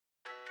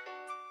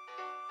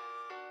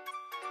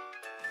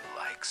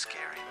like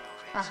scary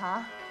movies?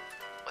 Uh-huh.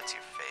 What's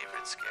your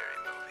favorite scary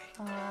movie?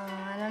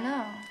 I don't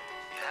know.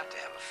 You have to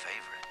have a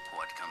favorite.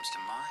 What comes to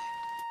mind?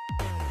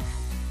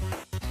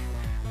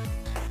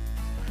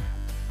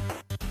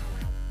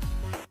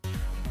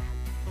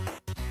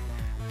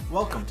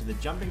 Welcome to the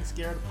Jumping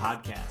Scared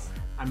podcast.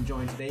 I'm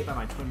joined today by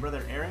my twin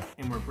brother Eric,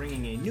 and we're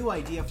bringing a new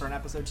idea for an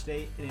episode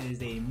today, and it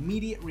is an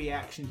immediate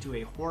reaction to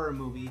a horror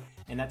movie,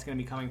 and that's going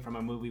to be coming from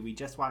a movie we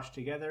just watched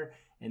together,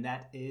 and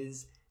that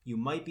is You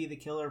Might Be the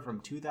Killer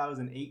from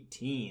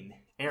 2018.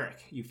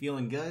 Eric, you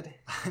feeling good?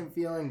 I'm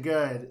feeling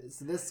good.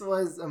 So this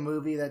was a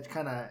movie that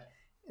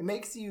it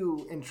makes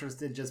you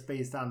interested just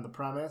based on the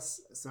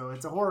premise. So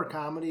it's a horror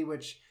comedy,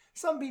 which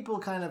some people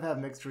kind of have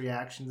mixed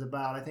reactions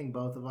about. I think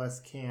both of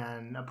us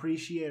can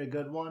appreciate a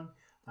good one.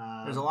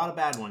 There's a lot of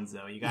bad ones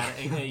though. You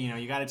gotta,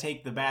 you gotta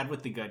take the bad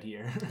with the good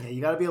here. Yeah, you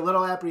gotta be a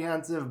little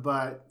apprehensive,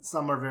 but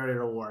some are very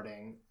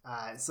rewarding.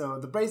 So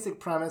the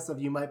basic premise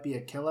of You Might Be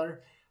a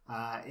Killer.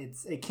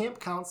 It's a camp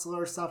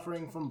counselor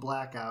suffering from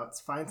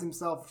blackouts finds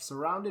himself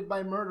surrounded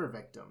by murder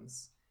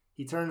victims.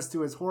 He turns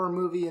to his horror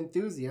movie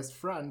enthusiast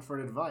friend for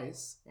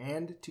advice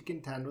and to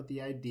contend with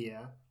the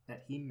idea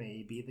that he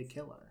may be the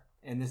killer.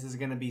 And this is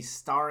going to be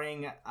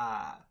starring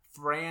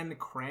Fran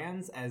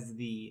Kranz as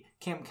the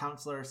camp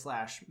counselor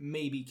 /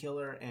 maybe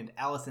killer, and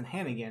Allison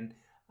Hannigan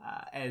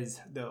as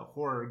the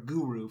horror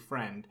guru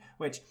friend,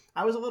 which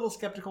I was a little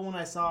skeptical when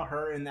I saw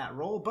her in that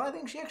role, but I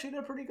think she actually did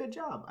a pretty good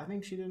job. I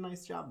think she did a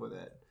nice job with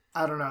it.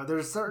 I don't know.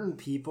 There's certain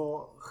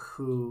people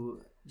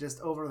who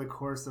just over the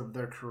course of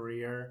their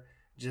career,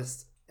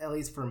 just at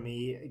least for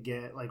me,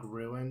 get like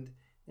ruined.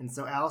 And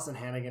so Allison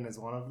Hannigan is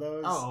one of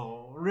those.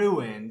 Oh,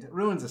 ruined.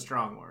 Ruined's a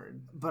strong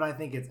word. But I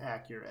think it's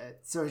accurate.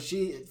 So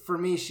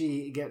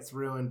she gets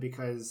ruined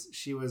because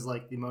she was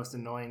like the most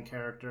annoying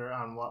character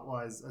on what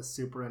was a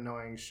super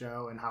annoying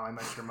show in How I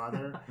Met Your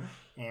Mother.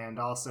 And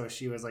also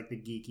she was like the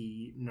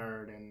geeky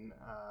nerd in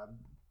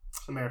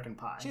American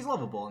Pie. She's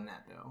lovable in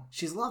that though.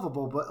 She's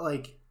lovable, but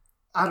like,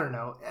 I don't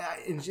know.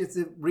 It's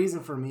a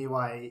reason for me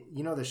why,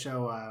 you know the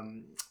show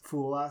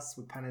Fool Us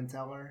with Penn and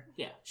Teller?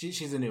 Yeah,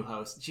 she's a new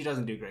host. She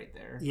doesn't do great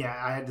there. Yeah,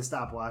 I had to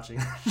stop watching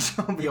that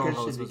show The old because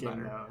host she was became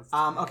better. the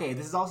host. Okay,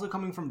 this is also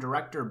coming from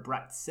director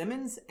Brett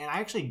Simmons, and I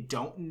actually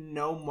don't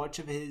know much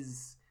of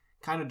his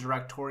kind of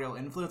directorial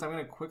influence. I'm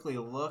going to quickly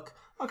look.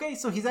 Okay,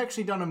 so he's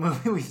actually done a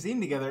movie we've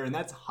seen together, and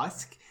that's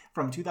Husk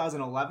from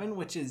 2011,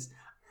 which is...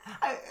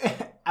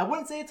 I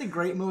wouldn't say it's a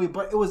great movie,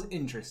 but it was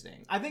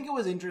interesting. I think it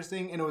was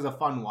interesting, and it was a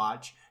fun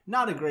watch.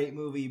 Not a great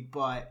movie,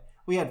 but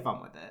we had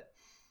fun with it.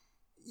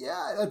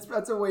 Yeah,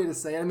 that's a way to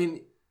say it. I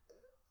mean,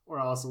 we're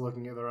also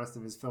looking at the rest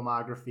of his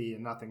filmography,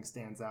 and nothing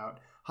stands out.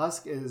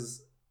 Husk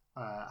is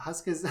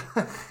Husk is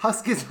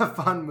a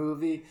fun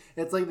movie.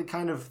 It's like the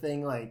kind of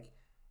thing like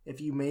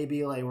if you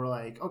maybe like were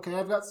like, okay,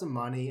 I've got some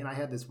money, and I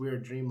had this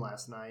weird dream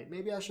last night.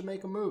 Maybe I should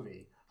make a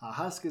movie.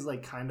 Husk is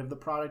like kind of the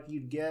product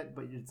you'd get,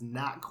 but it's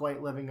not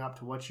quite living up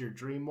to what your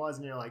dream was,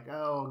 and you're like,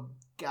 oh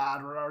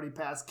God, we're already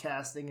past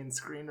casting and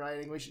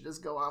screenwriting. We should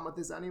just go on with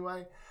this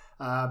anyway.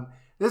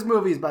 This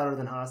movie is better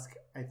than Husk,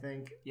 I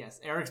think.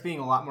 Yes, Eric's being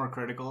a lot more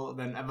critical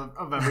than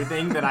of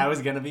everything than I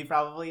was going to be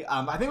probably.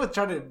 I think let's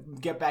try to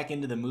get back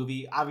into the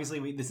movie.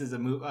 Obviously, this is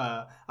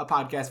a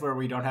podcast where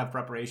we don't have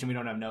preparation, we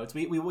don't have notes.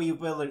 We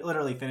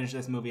literally finished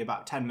this movie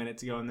about 10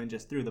 minutes ago and then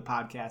just threw the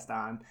podcast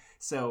on.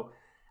 So,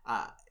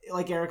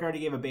 like Eric already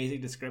gave a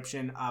basic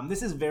description,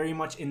 this is very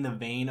much in the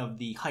vein of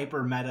the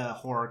hyper meta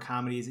horror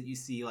comedies that you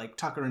see, like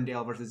Tucker and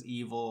Dale versus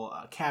Evil,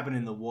 Cabin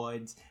in the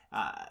Woods,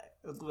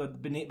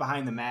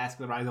 Behind the Mask,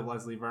 The Rise of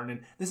Leslie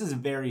Vernon. This is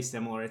very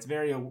similar. It's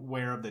very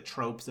aware of the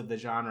tropes of the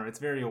genre. It's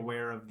very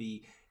aware of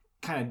the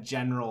kind of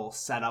general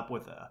setup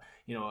with a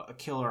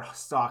killer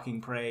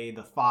stalking prey,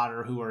 the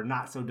fodder who are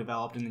not so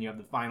developed, and then you have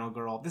the final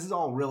girl. This is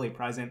all really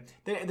present.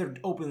 They're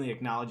openly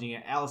acknowledging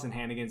it. Allison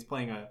Hannigan's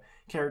playing a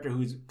character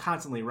who's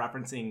constantly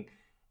referencing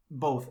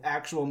both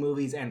actual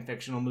movies and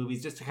fictional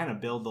movies just to kind of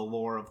build the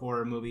lore of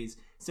horror movies.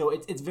 So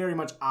it's very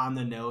much on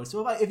the nose.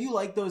 So if you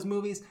like those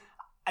movies,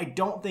 I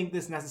don't think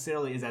this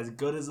necessarily is as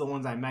good as the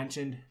ones I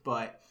mentioned,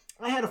 but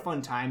I had a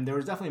fun time. There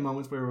was definitely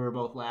moments where we were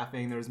both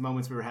laughing. There was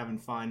moments we were having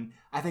fun.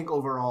 I think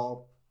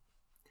overall,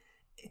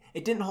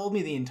 it didn't hold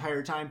me the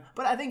entire time,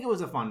 but I think it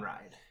was a fun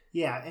ride.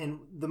 Yeah,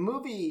 and the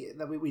movie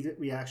that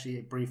we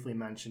actually briefly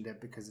mentioned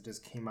it because it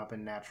just came up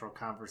in natural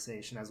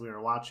conversation as we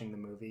were watching the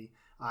movie.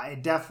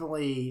 It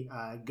definitely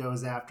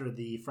goes after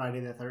the Friday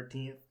the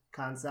 13th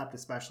concept,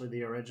 especially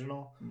the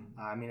original.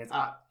 I mean, it's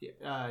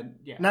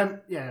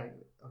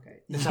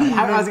okay. Sorry,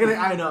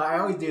 I know I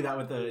always do that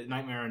with the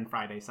Nightmare on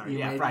Friday. Sorry,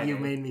 Friday. You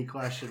made me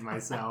question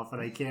myself,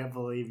 and I can't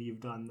believe you've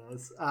done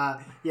this.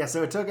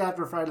 So it took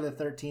after Friday the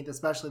 13th,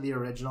 especially the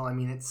original. I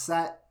mean, it's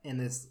set in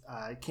this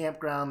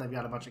campground. They've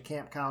got a bunch of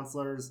camp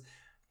counselors,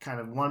 kind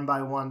of one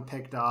by one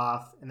picked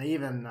off, and they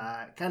even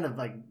kind of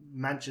like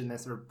mention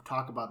this or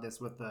talk about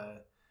this with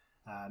the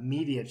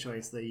media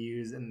choice they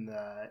use and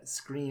the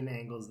screen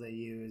angles they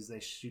use. They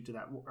shoot to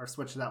that or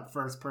switch to that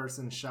first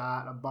person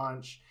shot a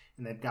bunch,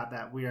 and they've got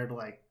that weird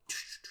like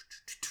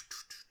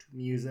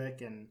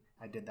music, and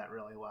I did that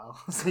really well.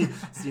 so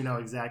you know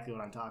exactly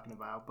what I'm talking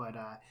about. But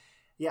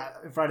yeah,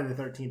 Friday the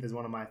 13th is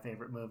one of my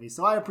favorite movies,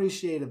 so I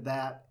appreciated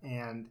that,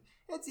 and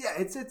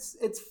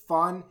it's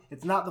fun.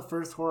 It's not the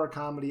first horror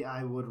comedy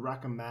I would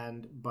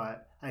recommend,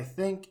 but I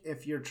think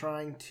if you're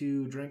trying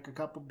to drink a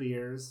couple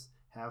beers,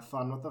 have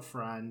fun with a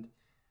friend,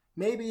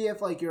 maybe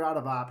if like you're out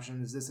of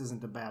options, this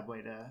isn't a bad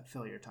way to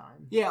fill your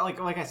time. Yeah,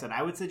 like I said,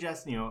 I would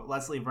suggest,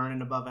 Leslie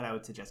Vernon above it. I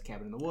would suggest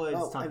Cabin in the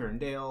Woods, Tucker and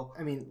Dale.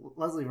 I mean,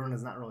 Leslie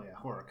Vernon's not really a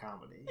horror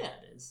comedy. Yeah,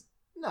 it is.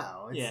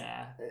 No,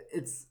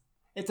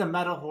 it's a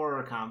meta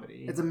horror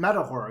comedy. It's a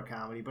meta horror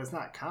comedy, but it's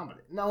not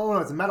comedy. No,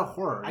 it's a meta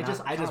horror. I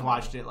just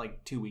watched it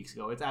like 2 weeks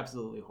ago. It's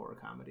absolutely a horror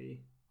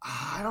comedy.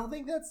 I don't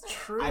think that's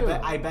true.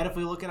 I bet if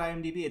we look at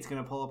IMDb, it's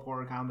gonna pull up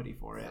horror comedy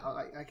for it.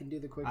 I can do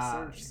the quick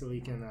search so we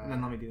can. And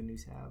then let me do a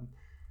news tab.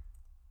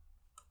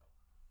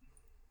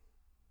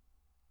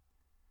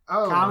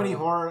 Oh,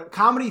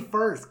 comedy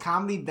first,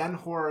 comedy then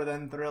horror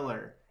then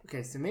thriller.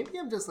 Okay, so maybe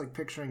I'm just like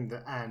picturing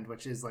the end,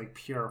 which is like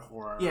pure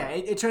horror. Yeah,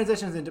 it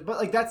transitions into, but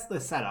like that's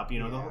the setup, the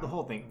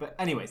whole thing. But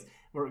anyways,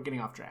 we're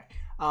getting off track.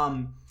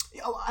 I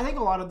think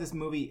a lot of this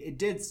movie, it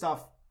did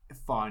stuff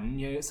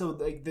fun. So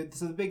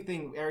the big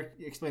thing, Eric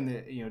explained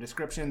the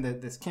description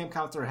that this camp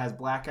counselor has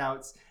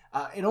blackouts.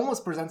 It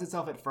almost presents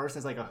itself at first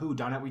as like a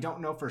whodunit. We don't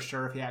know for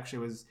sure if he actually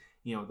was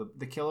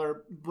the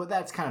killer, but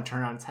that's kind of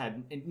turned on its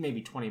head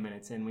maybe 20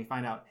 minutes in. We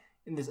find out,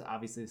 and this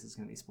is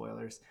going to be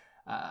spoilers.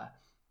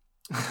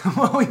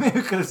 Well, we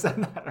maybe could have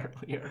said that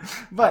earlier,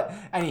 but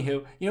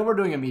anywho, we're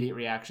doing immediate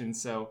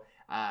reactions. So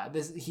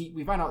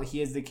we find out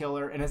he is the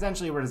killer, and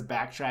essentially we're just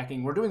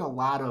backtracking. We're doing a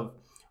lot of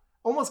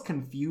almost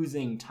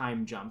confusing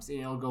time jumps.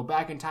 It'll go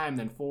back in time,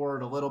 then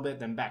forward a little bit,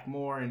 then back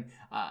more, and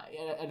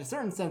in a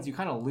certain sense, you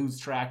kind of lose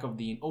track of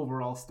the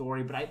overall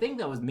story. But I think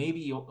that was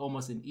maybe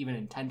almost even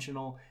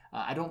intentional.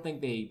 I don't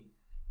think they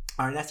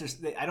are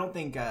necessarily. I don't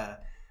think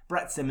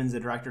Brett Simmons,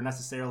 the director,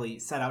 necessarily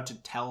set out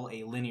to tell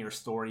a linear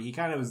story. He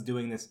kind of was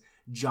doing this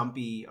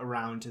jumpy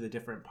around to the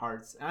different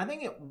parts, and I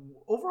think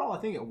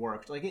it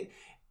worked. Like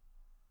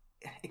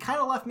it kind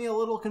of left me a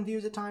little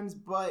confused at times,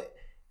 but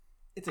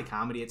it's a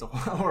comedy, it's a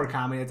horror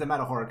comedy, it's a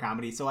meta horror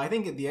comedy. So I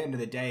think at the end of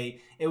the day,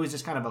 it was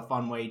just kind of a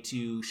fun way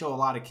to show a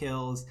lot of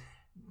kills,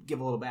 give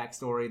a little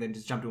backstory, then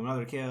just jump to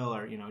another kill,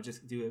 or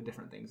just do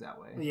different things that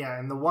way. Yeah,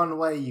 and the one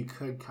way you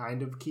could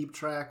kind of keep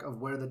track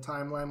of where the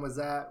timeline was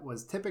at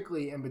was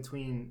typically in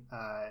between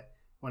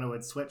when it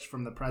would switch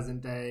from the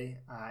present day,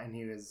 and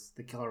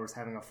the killer was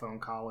having a phone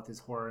call with his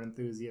horror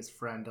enthusiast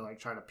friend to like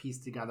try to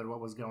piece together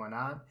what was going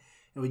on.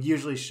 It would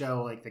usually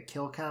show like the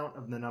kill count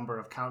of the number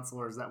of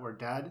counselors that were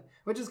dead,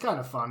 which is kind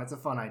of fun. It's a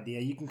fun idea.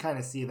 You can kind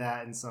of see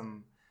that in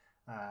some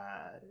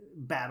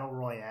battle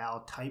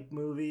royale type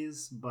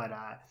movies, but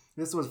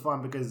this was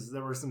fun because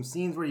there were some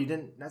scenes where you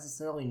didn't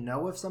necessarily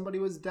know if somebody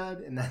was dead,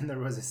 and then there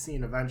was a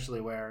scene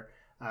eventually where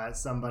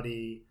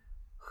somebody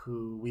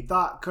who we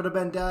thought could have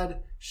been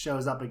dead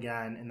shows up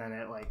again, and then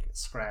it like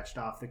scratched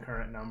off the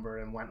current number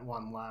and went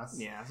one less.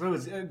 Yeah, so it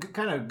was a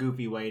kind of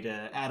goofy way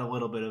to add a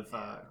little bit of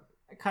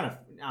kind of,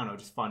 I don't know,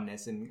 just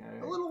funness and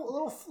a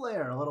little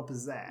flair, a little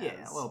pizzazz.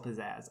 Yeah, a little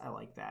pizzazz. I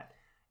like that.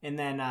 And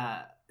then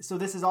so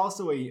this is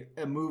also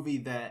a movie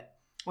that,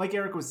 like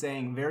Eric was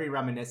saying, very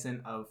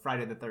reminiscent of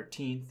Friday the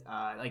 13th.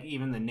 Like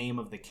even the name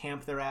of the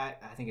camp they're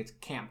at, I think it's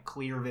Camp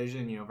Clear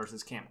Vision,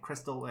 versus Camp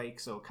Crystal Lake.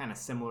 So kind of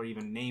similar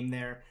even name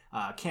there.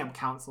 Camp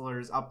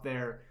Counselors up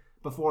there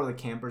before the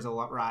campers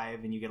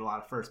arrive, and you get a lot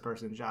of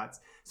first-person shots.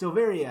 So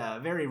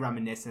very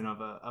reminiscent of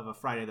a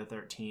Friday the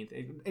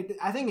 13th.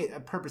 I think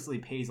it purposely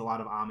pays a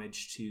lot of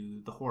homage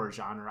to the horror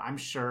genre. I'm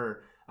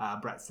sure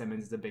Brett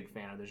Simmons is a big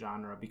fan of the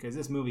genre because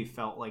this movie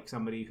felt like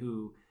somebody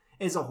who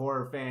is a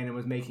horror fan and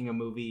was making a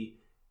movie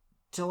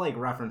to like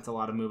reference a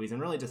lot of movies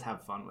and really just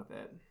have fun with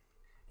it.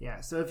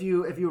 Yeah, so if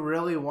you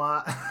really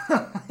want,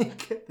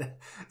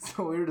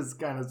 so we were just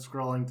kind of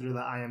scrolling through the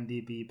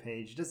IMDb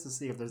page just to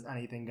see if there's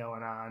anything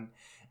going on,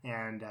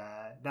 and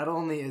not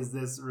only is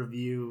this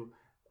review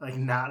like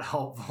not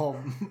helpful,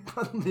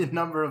 but the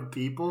number of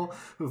people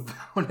who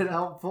found it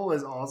helpful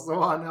is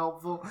also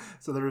unhelpful.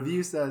 So the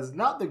review says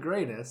not the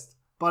greatest,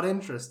 but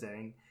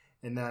interesting.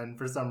 And then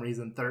for some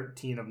reason,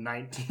 13 of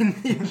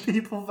 19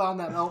 people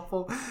found that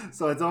helpful.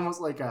 So it's almost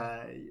like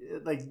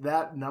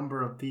that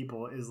number of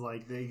people is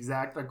like the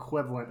exact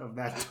equivalent of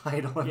that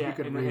title. Yeah,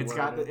 and it's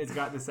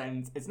got the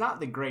sentence. It's not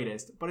the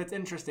greatest, but it's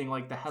interesting.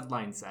 Like the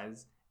headline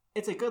says,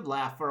 it's a good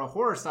laugh for a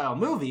horror style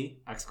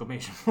movie! !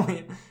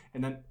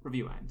 And then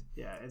review end.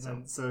 Yeah,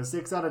 so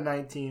 6 out of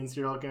 19.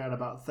 So you're looking at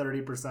about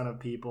 30%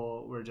 of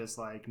people were just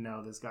like,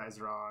 no, this guy's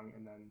wrong.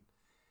 And then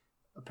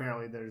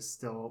apparently there's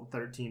still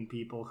 13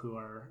 people who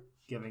are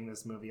giving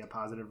this movie a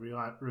positive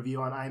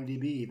review on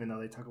IMDb, even though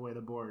they took away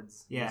the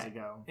boards years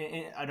ago.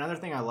 And another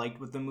thing I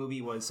liked with the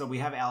movie was, so we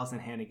have Allison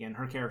Hannigan.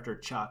 Her character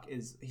Chuck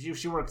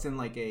she works in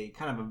like a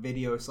kind of a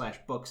video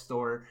 /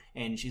 bookstore,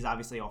 and she's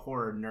obviously a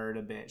horror nerd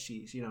a bit.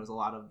 She knows a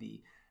lot of the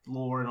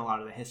lore and a lot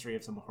of the history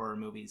of some horror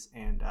movies,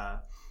 and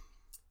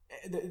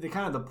the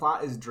kind of the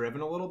plot is driven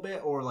a little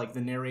bit, or like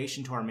the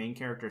narration to our main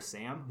character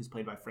Sam, who's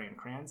played by Fran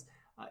Kranz.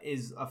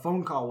 is a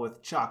phone call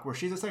with Chuck where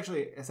she's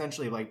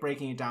essentially like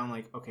breaking it down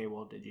like, okay,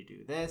 well, did you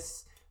do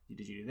this?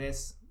 Did you do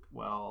this?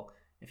 Well,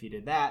 if you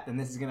did that, then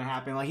this is going to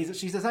happen. Like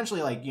she's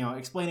essentially like,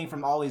 explaining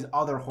from all these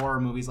other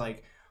horror movies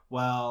like,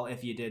 well,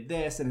 if you did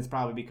this, and it's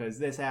probably because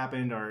this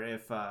happened, or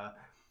if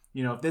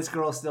if this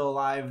girl's still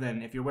alive,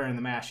 then if you're wearing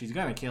the mask, she's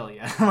gonna kill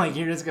you. Like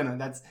you're just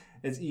gonna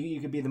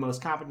you could be the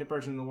most competent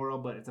person in the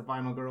world, but it's a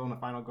final girl, and the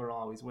final girl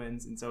always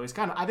wins. And so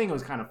I think it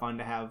was kind of fun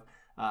to have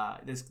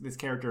this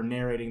character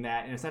narrating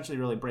that and essentially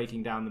really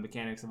breaking down the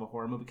mechanics of a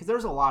horror movie, because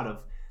there's a lot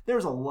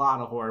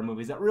of horror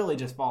movies that really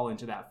just fall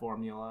into that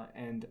formula,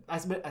 and I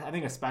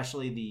think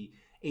especially the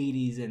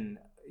 80s and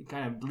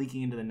kind of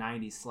leaking into the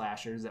 90s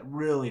slashers that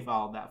really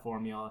followed that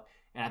formula,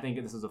 and I think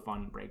this is a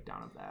fun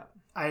breakdown of that.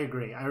 I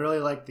agree. I really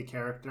like the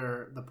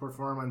character. The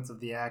performance of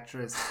the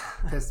actress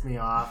pissed me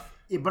off.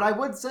 But I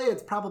would say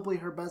it's probably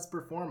her best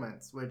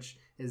performance, which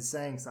is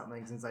saying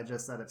something since I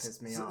just said it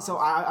pissed me off. So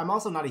I'm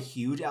also not a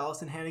huge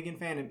Allison Hannigan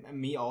fan,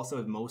 and me also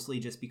is mostly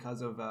just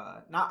because of,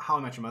 not How I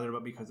Met Your Mother,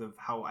 but because of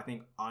how I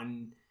think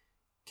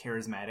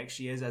charismatic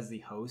she is as the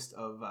host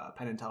of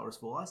Penn and Teller's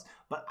Fool Us.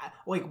 But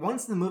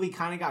once the movie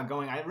kind of got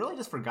going, I really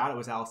just forgot it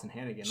was Allison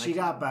Hannigan. She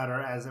got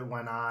better as it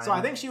went on. So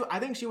I think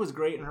she was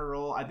great in her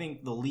role. I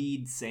think the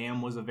lead,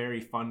 Sam, was a very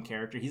fun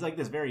character. He's like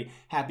this very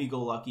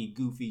happy-go-lucky,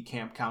 goofy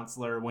camp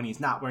counselor when he's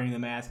not wearing the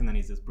mask, and then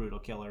he's this brutal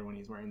killer when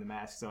he's wearing the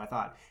mask. So I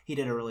thought he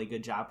did a really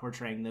good job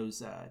portraying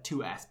those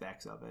two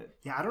aspects of it.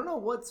 Yeah, I don't know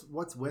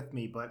what's with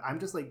me, but I'm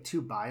just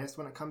too biased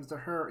when it comes to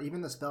her.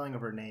 Even the spelling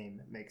of her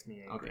name makes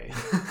me angry.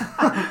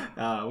 Okay.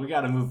 We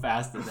got to move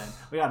faster then.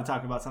 We got to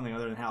talk about something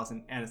other than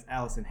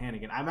Allison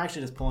Hannigan. I'm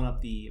actually just pulling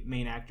up the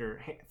main actor,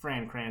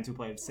 Fran Kranz, who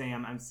played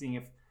Sam. I'm seeing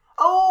if...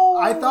 Oh!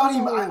 I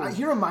thought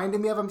he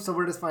reminded me of him, so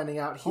we're just finding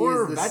out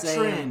Horror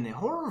veteran.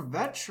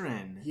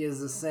 He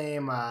is the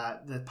same,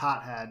 the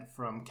pothead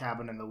from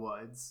Cabin in the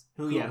Woods.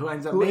 Who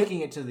ends up making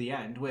it to the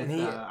end with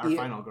our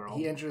final girl.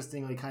 He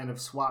interestingly kind of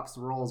swaps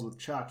roles with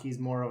Chuck. He's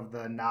more of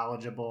the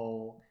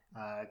knowledgeable...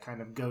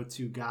 kind of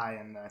go-to guy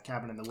in the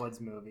Cabin in the Woods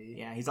movie.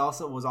 Yeah,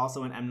 was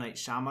also in M. Night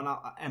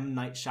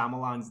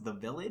Shyamalan's The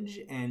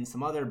Village and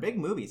some other big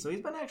movies. So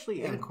he's been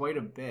actually in quite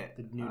a bit.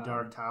 The new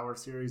Dark Tower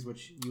series,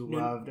 which you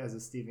loved as a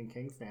Stephen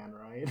King fan,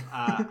 right?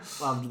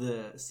 Loved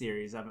the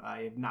series.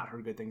 I have not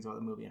heard good things about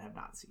the movie and have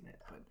not seen it.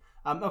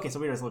 But okay, so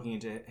we're just looking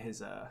into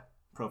his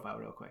profile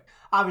real quick.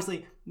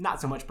 Obviously, not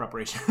so much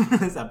preparation for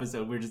this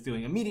episode. We're just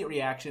doing immediate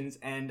reactions.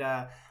 And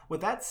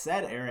with that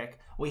said, Eric,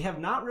 we have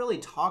not really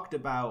talked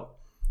about...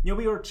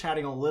 we were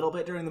chatting a little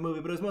bit during the movie,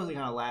 but it was mostly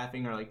kind of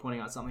laughing or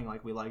pointing out something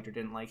we liked or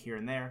didn't like here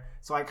and there.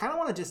 So I kind of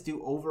want to just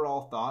do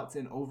overall thoughts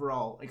and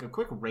overall a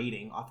quick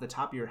rating off the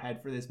top of your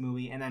head for this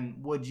movie, and then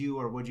would you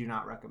or would you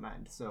not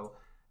recommend? So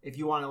if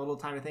you want a little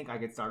time to think, I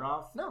could start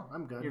off. No,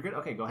 I'm good. You're good?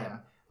 Okay, go ahead.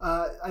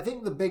 Yeah. I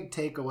think the big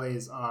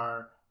takeaways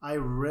are I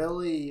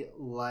really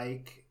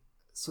like...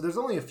 So there's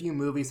only a few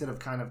movies that have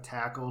kind of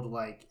tackled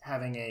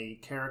having a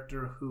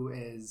character who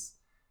is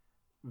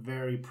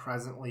very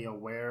presently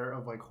aware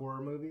of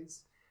horror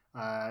movies.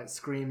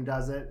 Scream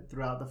does it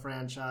throughout the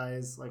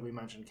franchise. Like we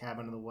mentioned,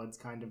 Cabin in the Woods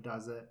kind of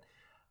does it.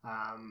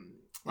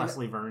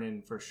 Leslie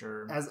Vernon, for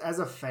sure. As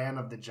a fan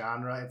of the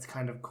genre, it's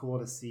kind of cool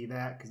to see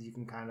that because you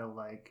can kind of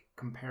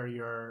compare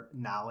your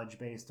knowledge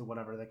base to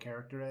whatever the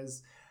character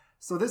is.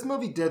 So this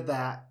movie did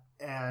that,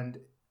 and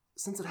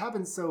since it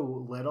happens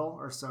so little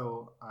or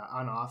so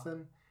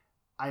unoften,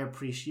 I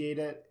appreciate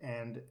it,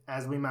 and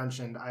as we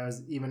mentioned, I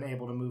was even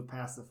able to move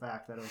past the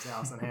fact that it was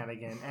Allison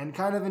Hannigan and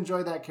kind of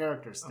enjoy that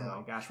character still. Oh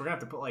my gosh, we're going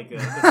to have to put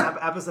this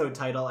episode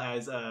title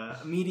as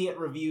immediate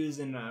reviews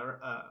and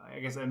I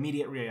guess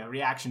immediate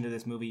reaction to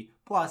this movie,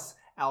 plus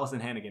Allison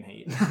Hannigan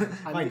hate.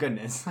 My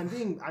goodness.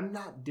 I'm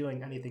not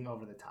doing anything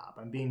over the top.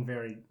 I'm being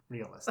very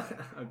realistic.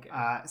 Okay.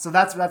 So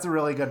that's a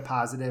really good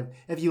positive.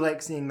 If you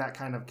like seeing that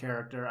kind of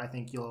character, I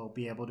think you'll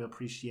be able to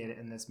appreciate it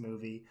in this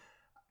movie.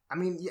 I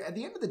mean, at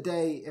the end of the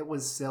day, it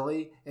was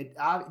silly. It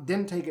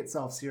didn't take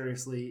itself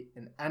seriously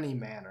in any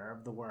manner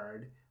of the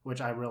word, which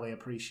I really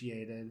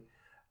appreciated.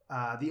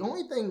 The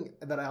only thing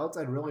that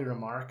I'd really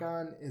remark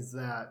on is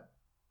that,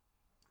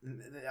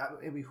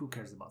 who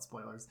cares about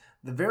spoilers?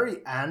 The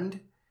very end,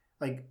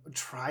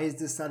 tries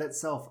to set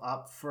itself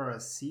up for a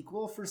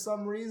sequel for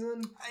some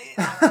reason.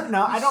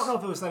 No, I don't know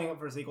if it was setting up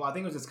for a sequel. I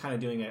think it was just kind of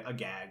doing a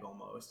gag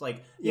almost.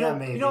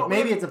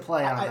 Maybe it's a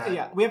play on that.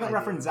 Yeah, we haven't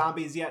referenced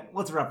zombies yet.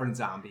 Let's reference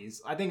zombies.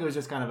 I think it was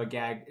just kind of a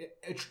gag,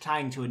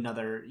 tying to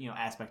another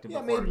aspect of the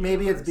horror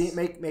maybe universe.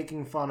 It's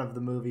making fun of the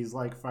movies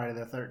like Friday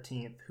the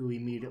 13th, who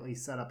immediately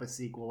set up a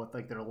sequel with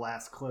their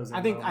last closing.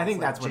 I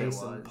think that's what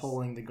Jason it was.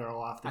 Pulling the girl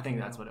off. I think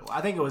that's what it was.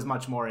 I think it was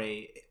much more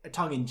a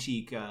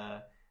tongue-in-cheek.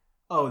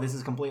 This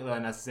is completely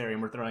unnecessary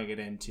and we're throwing it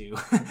in to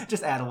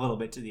just add a little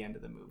bit to the end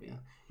of the movie.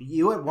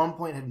 You at one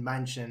point had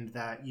mentioned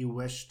that you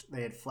wished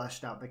they had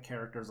fleshed out the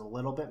characters a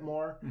little bit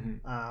more.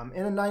 Mm-hmm.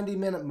 In a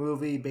 90-minute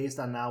movie, based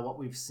on now what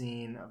we've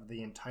seen of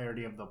the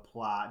entirety of the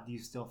plot, do you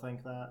still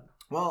think that?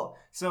 Well,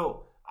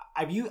 so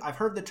I've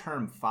heard the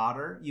term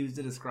fodder used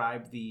to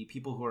describe the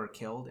people who are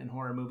killed in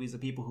horror movies, the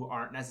people who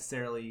aren't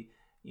necessarily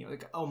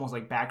like almost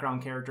like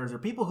background characters or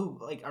people who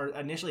like are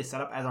initially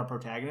set up as our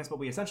protagonists, but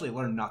we essentially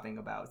learn nothing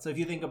about. So if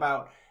you think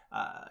about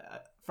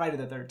Friday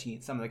the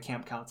 13th, some of the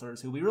camp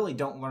counselors who we really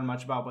don't learn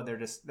much about, but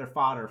they're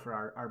fodder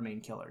for our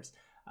main killers,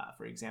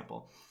 for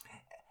example.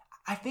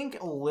 I think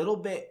a little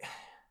bit,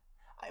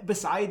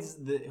 besides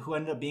who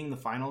ended up being the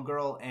final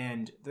girl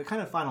and the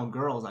kind of final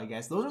girls, I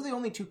guess, those are the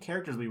only two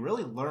characters we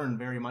really learn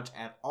very much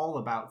at all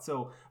about.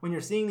 So when you're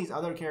seeing these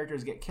other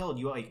characters get killed,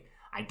 you like,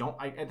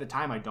 at the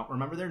time, I don't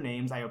remember their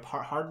names. I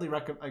hardly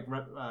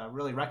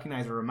really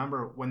recognize or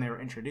remember when they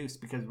were introduced,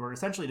 because we're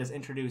essentially just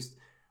introduced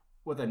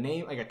with a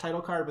name, like a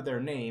title card with their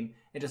name,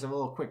 and just a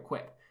little quick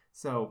quip.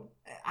 So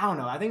I don't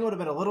know. I think it would have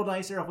been a little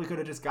nicer if we could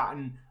have just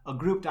gotten a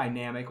group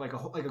dynamic, like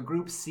a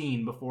group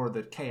scene before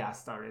the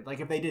chaos started. Like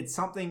if they did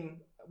something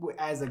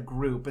as a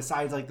group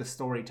besides like the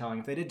storytelling,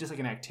 if they did just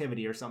like an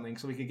activity or something,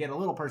 so we could get a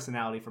little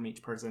personality from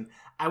each person,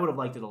 I would have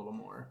liked it a little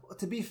more.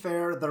 To be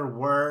fair, there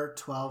were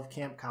 12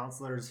 camp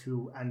counselors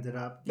who ended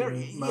up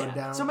getting mowed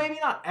down. So maybe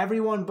not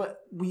everyone, but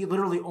we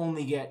literally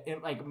only get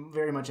like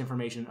very much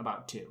information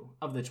about 2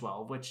 of the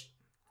 12, which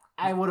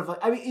I would have.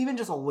 I mean, even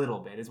just a little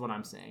bit is what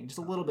I'm saying. Just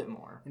a little bit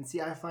more. And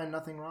see, I find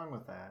nothing wrong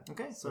with that.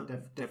 Okay, so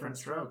different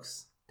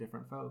strokes,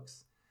 different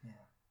folks. Yeah.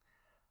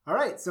 All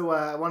right, so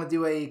I want to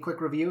do a quick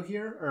review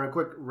here, or a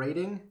quick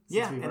rating.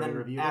 And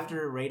then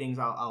after ratings,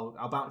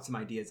 I'll bounce some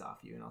ideas off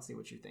you, and I'll see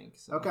what you think.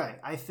 So. Okay,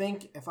 I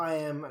think if I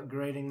am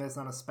grading this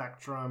on a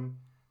spectrum,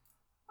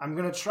 I'm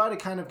going to try to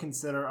kind of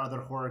consider other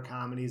horror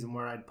comedies and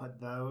where I'd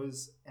put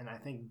those. And I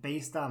think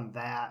based on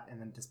that, and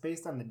then just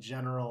based on the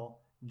general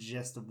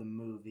gist of the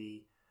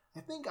movie, I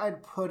think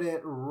I'd put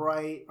it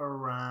right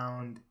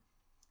around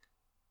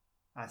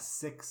a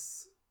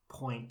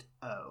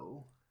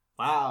 6.0.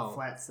 Wow.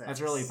 Flat 6. That's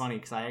really funny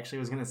because I actually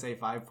was going to say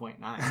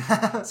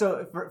 5.9.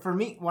 So for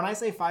me, when I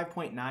say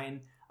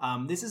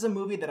 5.9, this is a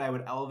movie that I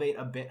would elevate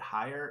a bit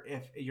higher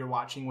if you're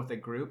watching with a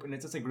group and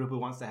it's just a group who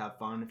wants to have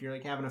fun. If you're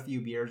like having a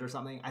few beers or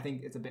something, I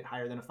think it's a bit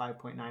higher than a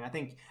 5.9. I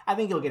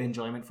think you'll get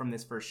enjoyment from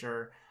this for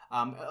sure.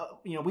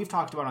 We've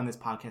talked about on this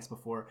podcast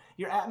before,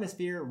 your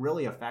atmosphere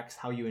really affects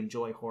how you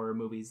enjoy horror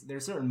movies.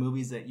 There's certain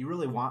movies that you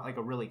really want like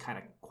a really kind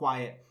of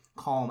quiet,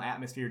 calm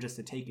atmosphere just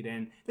to take it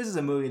in. This is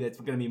a movie that's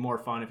going to be more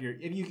fun if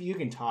you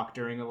can talk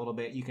during a little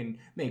bit, you can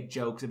make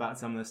jokes about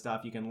some of the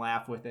stuff, you can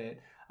laugh with it.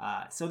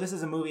 So this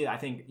is a movie that I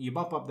think you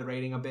bump up the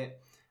rating a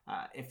bit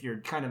if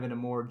you're kind of in a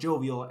more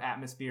jovial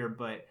atmosphere,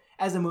 but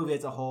as a movie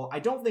as a whole, I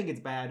don't think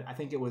it's bad. I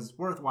think it was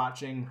worth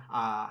watching.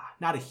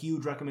 Not a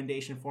huge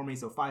recommendation for me,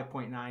 so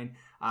 5.9.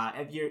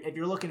 If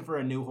you're looking for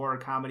a new horror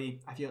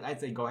comedy, I'd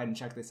say go ahead and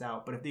check this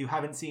out. But if you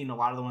haven't seen a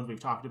lot of the ones we've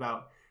talked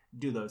about,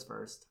 do those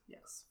first.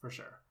 Yes, for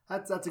sure.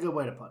 That's a good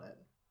way to put it.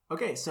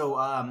 Okay,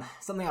 so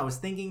something I was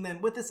thinking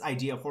then with this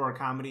idea of horror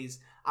comedies,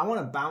 I want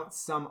to bounce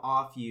some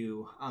off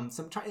you. I'll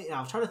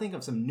try to think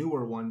of some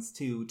newer ones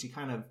too to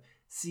kind of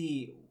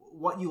see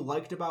what you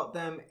liked about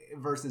them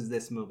versus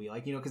this movie.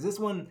 Like, because this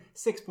one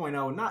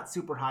 6.0, not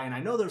super high, and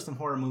I know there's some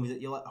horror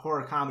movies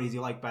horror comedies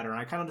you like better, and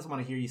I kind of just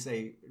want to hear you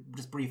say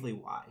just briefly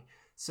why.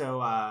 So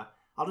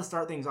I'll just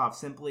start things off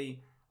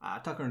simply.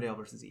 Tucker and Dale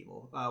versus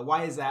Evil.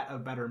 Why is that a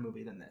better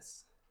movie than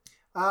this?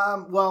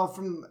 Well,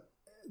 from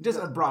just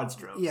broad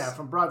strokes. Yeah,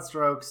 from broad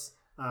strokes,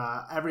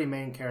 every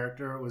main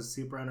character was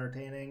super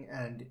entertaining,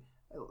 and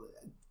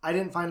I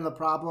didn't find the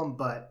problem,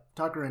 but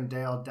Tucker and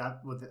Dale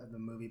with the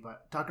movie,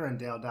 but Tucker and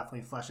Dale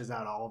definitely fleshes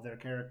out all of their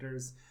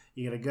characters.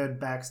 You get a good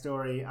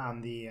backstory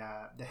on the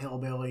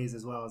hillbillies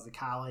as well as the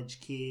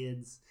college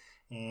kids,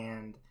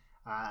 and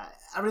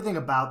everything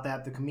about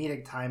that. The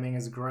comedic timing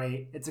is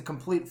great. It's a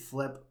complete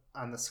flip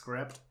on the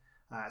script,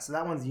 so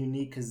that one's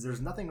unique because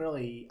there's nothing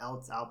really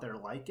else out there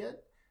like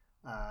it.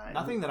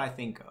 Nothing that I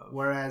think of.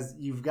 Whereas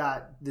you've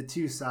got the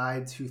two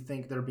sides who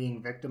think they're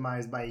being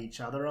victimized by each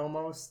other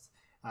almost.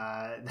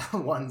 The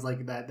one's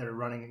like that they're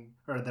running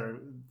or they're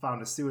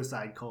found a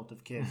suicide cult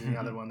of kids, and the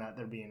other one that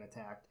they're being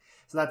attacked.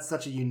 So that's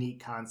such a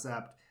unique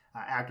concept.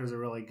 Actors are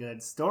really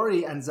good.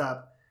 Story ends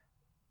up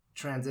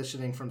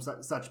transitioning from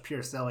such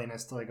pure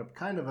silliness to like a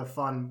kind of a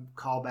fun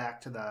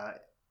callback to the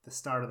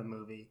start of the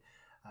movie.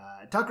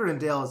 Tucker and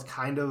Dale is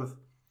kind of,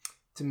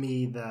 to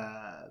me,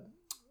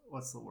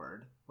 what's the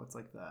word? What's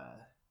like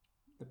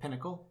the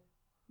pinnacle?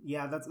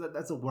 Yeah,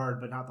 that's a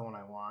word, but not the one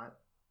I want.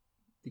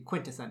 The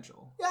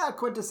quintessential. Yeah,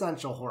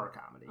 quintessential horror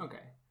comedy.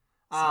 Okay.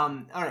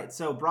 All right.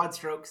 So broad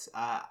strokes,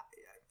 a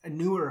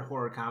newer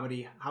horror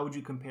comedy. How would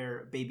you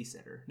compare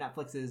Babysitter?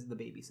 Netflix's The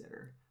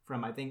Babysitter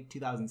from, I think,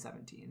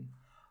 2017.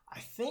 I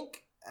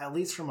think, at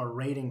least from a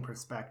rating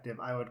perspective,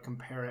 I would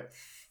compare it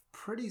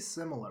pretty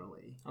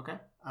similarly. Okay.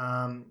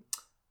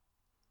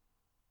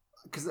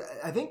 Because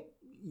I think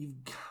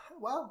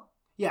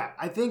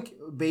I think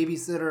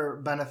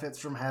Babysitter benefits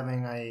from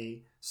having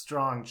a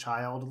strong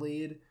child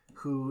lead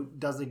who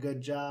does a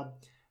good job,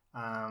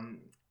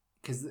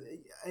 because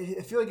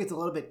I feel like it's a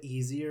little bit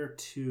easier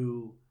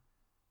to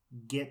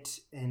get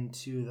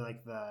into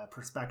the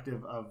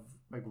perspective of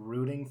like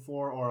rooting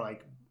for or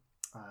like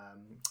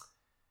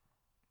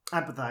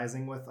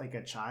empathizing with like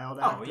a child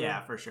Oh actor.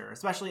 yeah, for sure.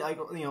 Especially like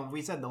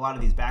we said a lot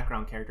of these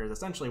background characters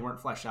essentially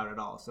weren't fleshed out at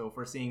all. So if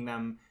we're seeing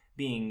them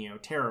being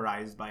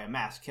terrorized by a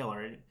mass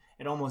killer,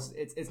 it almost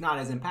it's not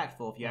as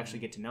impactful if you actually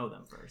get to know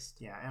them first.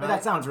 Yeah, but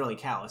that sounds really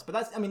callous. But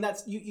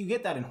that's you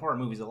get that in horror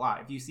movies a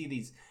lot. If you see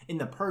these in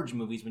the Purge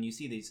movies, when you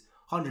see these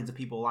hundreds of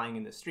people lying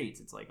in the streets,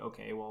 it's like,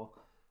 okay, well,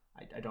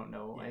 I don't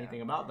know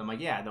anything about them.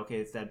 Like, yeah, okay,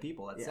 it's dead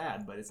people. That's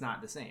sad, but it's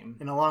not the same.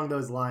 And along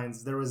those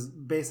lines, there was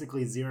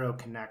basically zero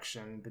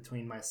connection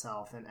between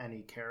myself and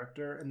any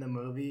character in the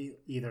movie,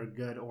 either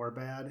good or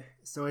bad.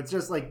 So it's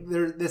just like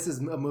this is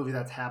a movie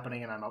that's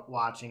happening and I'm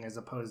watching, as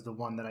opposed to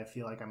one that I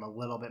feel like I'm a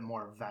little bit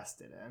more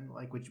vested in,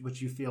 like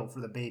which you feel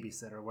for the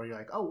babysitter, where you're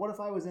like, oh, what if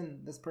I was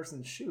in this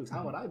person's shoes?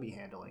 How would I be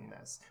handling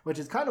this? Which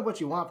is kind of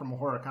what you want from a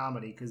horror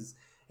comedy, because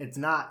it's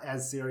not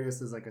as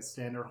serious as like a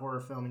standard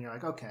horror film, and you're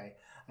like, okay,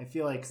 I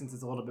feel like since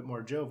it's a little bit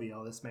more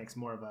jovial, this makes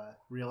more of a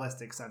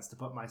realistic sense to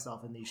put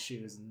myself in these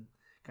shoes and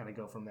kind of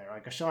go from there.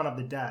 Like a Shaun of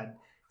the Dead,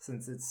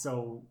 since it's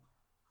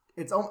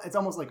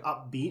almost like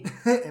upbeat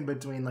in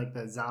between like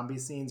the zombie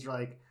scenes. You're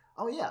like,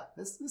 oh yeah,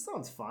 this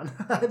sounds fun.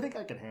 I think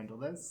I can handle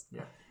this.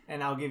 Yeah.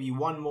 And I'll give you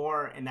one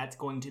more, and that's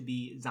going to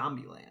be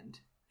Zombieland.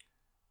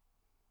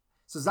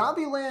 So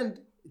Zombieland,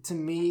 to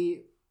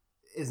me,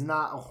 is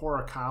not a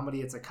horror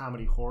comedy. It's a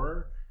comedy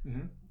horror.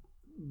 Mm-hmm.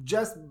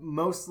 Just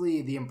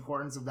mostly the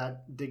importance of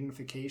that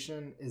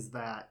dignification is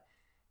that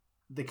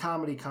the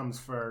comedy comes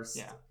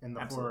first, and the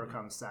horror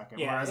comes second.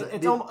 Yeah,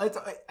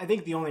 I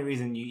think the only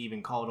reason you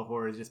even call it a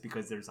horror is just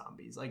because they're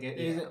zombies. Like,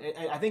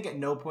 I think at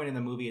no point in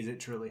the movie is it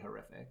truly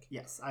horrific.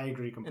 Yes, I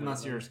agree completely.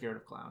 Unless you're scared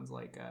of clowns,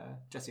 like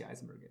Jesse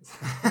Eisenberg is.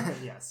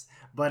 Yes,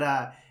 but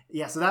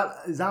so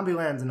that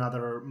Zombieland's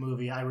another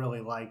movie I really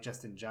like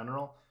just in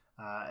general.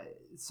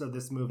 So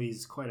this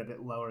movie's quite a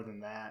bit lower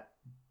than that,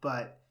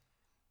 but.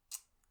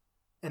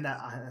 And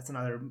that's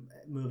another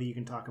movie you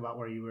can talk about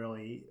where you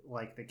really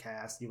like the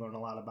cast. You learn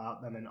a lot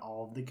about them, and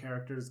all of the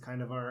characters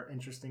kind of are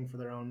interesting for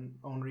their own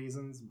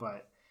reasons.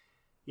 But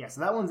yeah,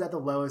 so that one's at the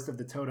lowest of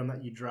the totem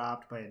that you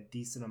dropped by a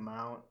decent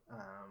amount.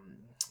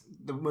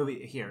 The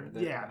movie here.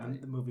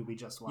 The movie we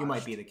just watched. You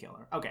Might Be the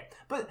Killer. Okay.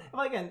 But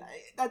again,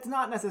 that's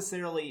not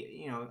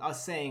necessarily,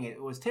 us saying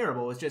it was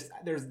terrible. It's just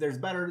there's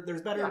better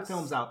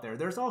films out there.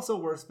 There's also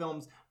worse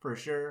films for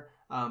sure.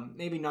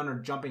 Maybe none are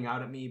jumping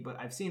out at me, but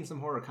I've seen some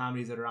horror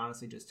comedies that are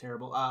honestly just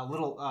terrible.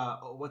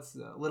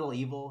 Little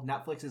Evil?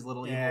 Netflix's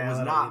Little Evil was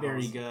not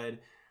very good.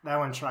 That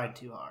one tried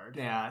too hard.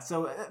 Yeah,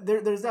 so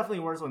there's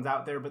definitely worse ones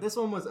out there, but this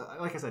one was,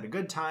 like I said, a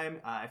good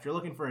time. If you're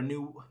looking for a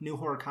new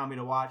horror comedy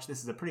to watch,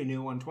 this is a pretty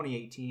new one,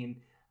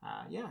 2018.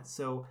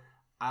 So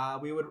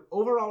we would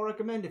overall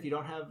recommend if you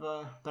don't have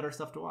better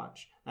stuff to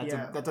watch.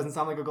 That doesn't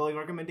sound like a glowing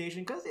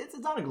recommendation, because it's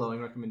not a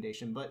glowing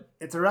recommendation, but...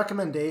 It's a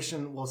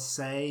recommendation, we'll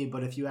say,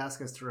 but if you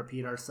ask us to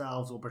repeat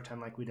ourselves, we'll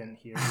pretend like we didn't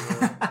hear you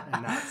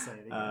and not say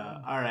it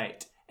again. All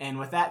right. And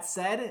with that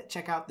said,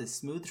 check out this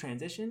smooth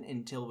transition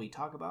until we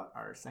talk about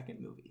our second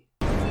movie.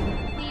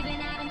 We've been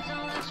having so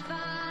much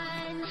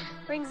fun.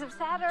 Rings of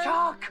Saturn.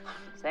 Chuck!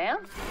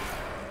 Sam?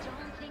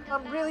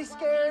 I'm really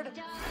scared.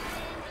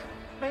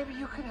 Maybe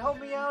you could help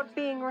me out.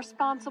 Being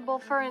responsible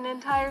for an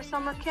entire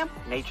summer camp.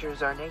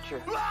 Nature's our nature.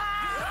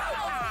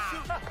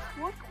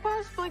 What could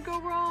possibly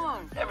go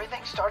wrong?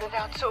 Everything started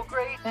out so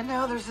great, and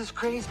now there's this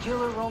crazed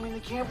killer roaming the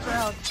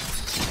campground.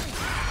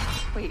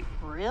 Wait,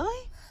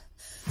 really?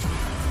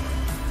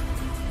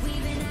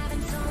 We've been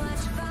having so much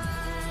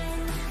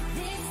fun.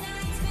 This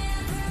night's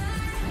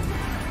been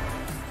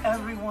bright.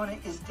 Everyone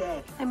is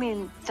dead. I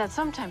mean, that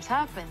sometimes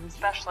happens.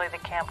 Especially the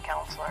camp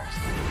counselors.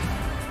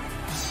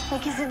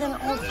 Like, is it an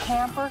old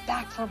camper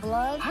back for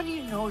blood? How do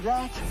you know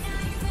that?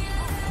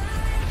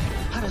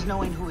 How does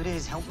knowing who it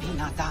is help me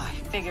not die?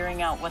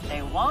 Figuring out what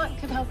they want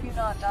could help you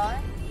not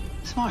die.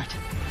 Smart.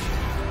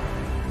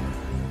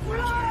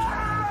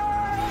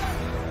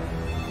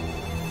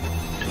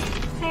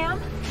 Sam?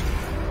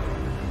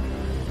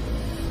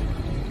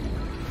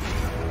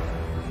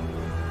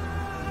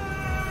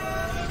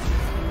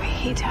 I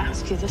hate to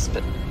ask you this,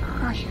 but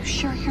are you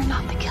sure you're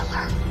not the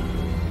killer?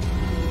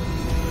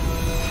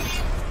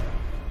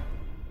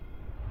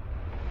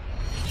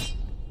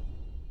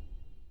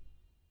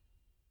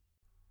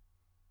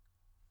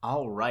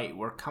 All right,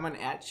 we're coming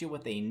at you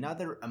with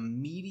another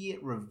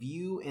immediate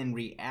review and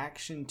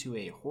reaction to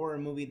a horror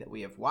movie that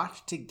we have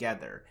watched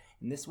together.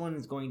 And this one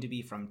is going to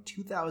be from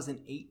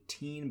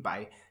 2018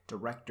 by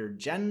director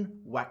Jen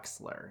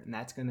Wexler, and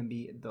that's going to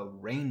be The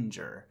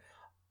Ranger.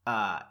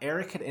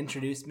 Eric had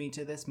introduced me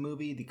to this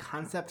movie. The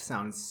concept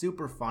sounds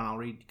super fun. I'll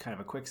read kind of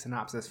a quick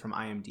synopsis from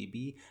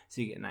IMDb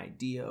so you get an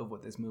idea of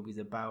what this movie's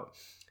about.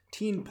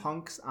 Teen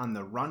punks on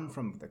the run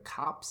from the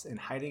cops and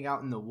hiding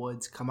out in the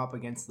woods come up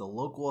against the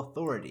local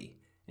authority,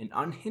 an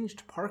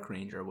unhinged park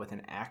ranger with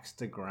an axe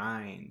to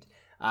grind.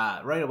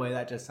 Right away,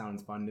 that just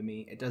sounds fun to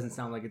me. It doesn't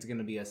sound like it's going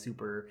to be a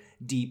super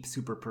deep,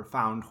 super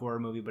profound horror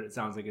movie, but it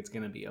sounds like it's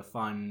going to be a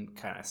fun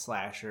kind of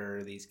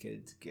slasher. These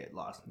kids get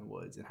lost in the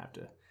woods and have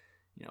to,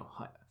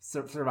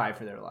 survive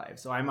for their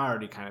lives. So I'm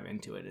already kind of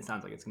into it. It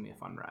sounds like it's going to be a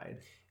fun ride.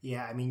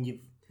 Yeah, I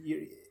mean,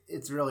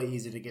 it's really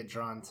easy to get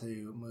drawn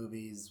to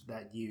movies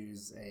that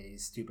use a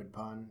stupid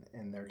pun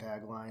in their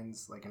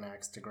taglines, like an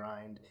axe to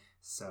grind.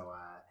 So,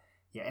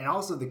 yeah, and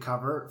also the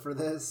cover for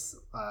this,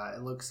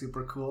 it looks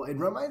super cool. It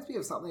reminds me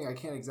of something I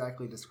can't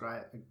exactly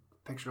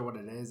picture what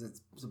it is.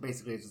 It's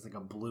just like a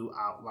blue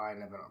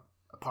outline of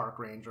a park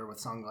ranger with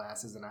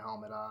sunglasses and a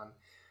helmet on,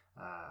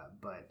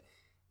 but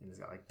it's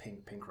got like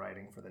pink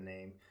writing for the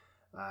name.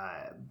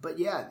 But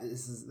yeah,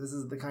 this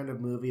is the kind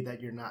of movie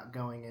that you're not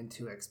going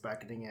into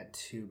expecting it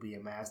to be a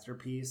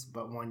masterpiece,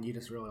 but one you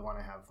just really want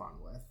to have fun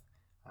with.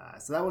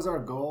 So that was our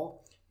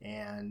goal,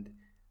 and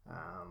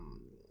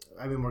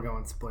we're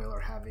going spoiler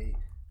heavy.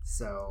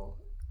 So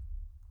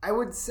I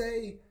would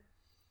say,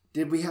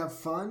 did we have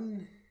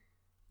fun?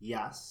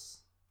 Yes.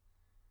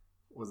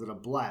 Was it a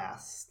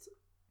blast?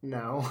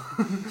 No.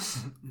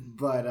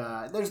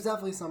 But there's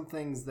definitely some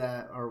things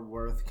that are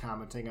worth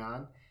commenting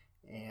on.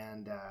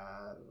 And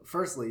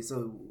firstly,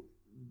 so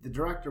the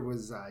director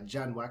was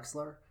Jen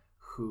Wexler,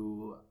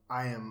 who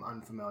I am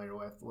unfamiliar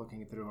with,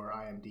 looking through her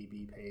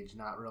IMDb page,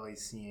 not really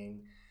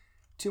seeing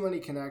too many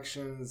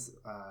connections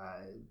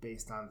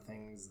based on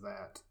things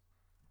that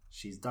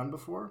she's done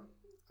before.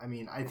 I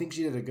mean, I think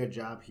she did a good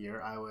job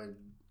here. I'm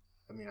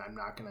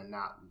not going to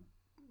not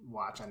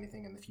watch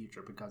anything in the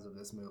future because of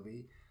this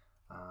movie.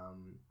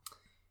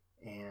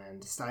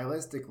 And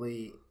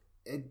stylistically,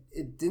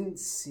 it didn't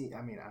seem,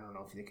 I don't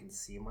know if it can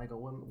seem like a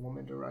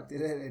woman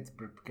directed it. It's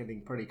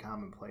getting pretty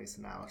commonplace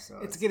now. So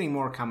it's getting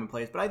more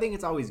commonplace, but I think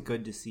it's always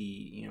good to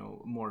see,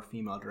 more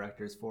female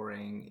directors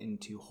foraying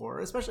into horror,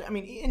 especially,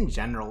 in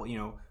general,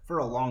 for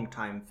a long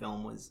time,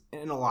 film was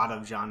in a lot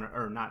of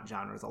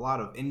a lot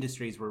of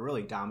industries were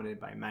really dominated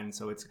by men.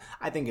 So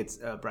I think it's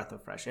a breath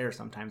of fresh air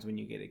sometimes when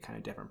you get a kind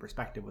of different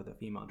perspective with a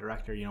female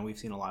director. We've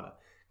seen a lot of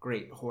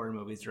great horror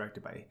movies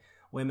directed by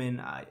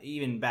women,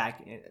 even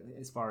back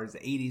as far as the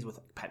 80s with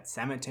Pet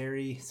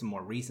Sematary, some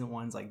more recent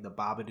ones like The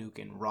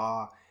Babadook and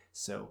Raw.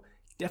 So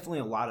definitely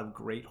a lot of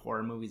great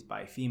horror movies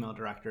by female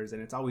directors,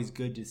 and it's always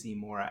good to see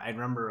more. I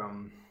remember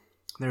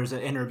there was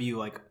an interview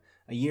like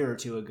a year or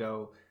two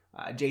ago.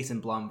 Jason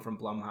Blum from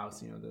Blumhouse,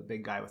 the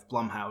big guy with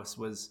Blumhouse,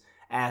 was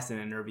asked in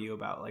an interview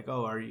about like,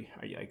 oh, are you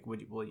like,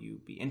 will you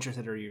be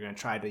interested, or are you going to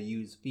try to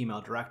use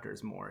female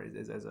directors more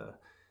as a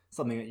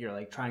something that you're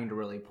like trying to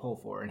really pull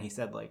for? And he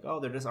said like, oh,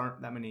 there just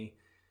aren't that many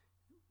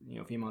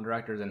female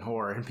directors in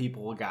horror, and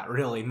people got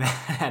really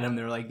mad at him.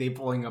 They're like, they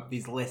pulling up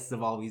these lists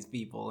of all these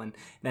people, and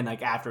then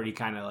like after he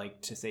kind of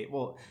like to save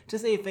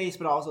face,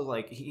 but also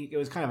like it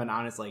was kind of an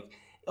honest like,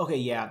 okay,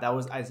 yeah,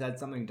 I said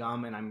something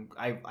dumb, and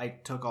I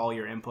took all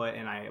your input,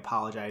 and I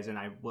apologize, and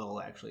I will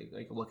actually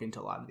like look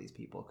into a lot of these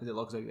people because it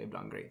looks like they've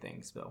done great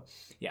things. So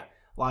yeah,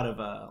 a lot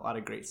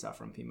of great stuff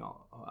from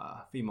female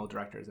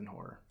directors in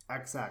horror.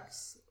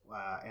 XX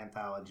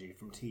anthology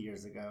from 2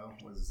 years ago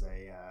was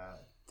a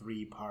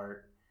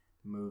 3-part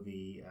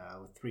movie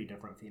with 3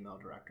 different female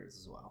directors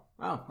as well.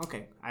 Oh,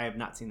 okay. I have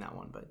not seen that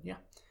one, but yeah.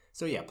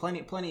 So yeah,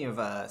 plenty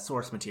of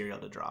source material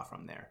to draw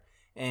from there.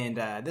 And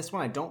this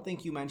one, I don't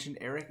think you mentioned,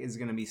 Eric, is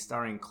going to be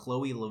starring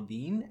Chloe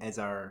Levine as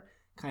our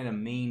kind of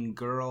main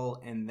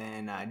girl, and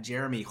then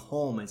Jeremy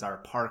Holm as our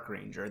park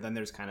ranger. Then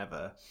there's kind of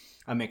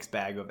a mixed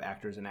bag of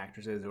actors and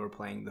actresses who are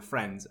playing the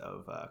friends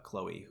of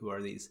Chloe, who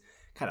are these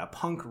kind of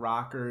punk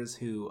rockers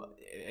who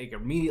like,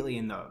 immediately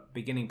in the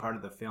beginning part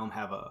of the film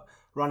have a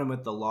run-in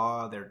with the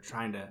law. They're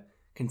trying to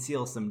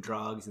conceal some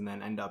drugs and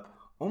then end up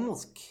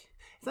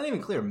it's not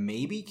even clear,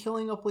 maybe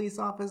killing a police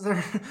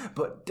officer,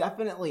 but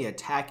definitely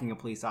attacking a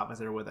police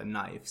officer with a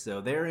knife.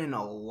 So they're in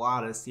a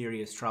lot of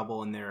serious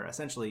trouble, and they're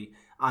essentially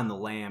on the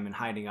lam and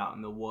hiding out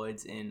in the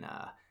woods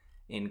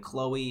in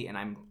Chloe, and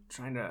I'm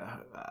trying to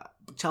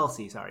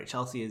Chelsea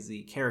is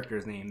the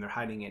character's name. They're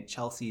hiding at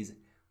Chelsea's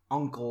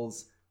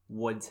uncle's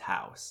woods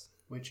house,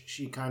 which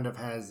she kind of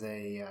has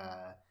a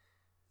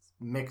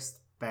mixed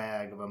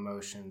bag of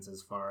emotions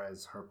as far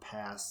as her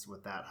past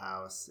with that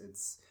house.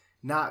 It's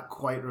not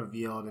quite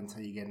revealed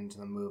until you get into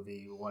the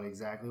movie what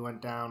exactly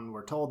went down.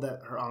 We're told that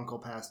her uncle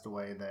passed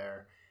away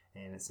there,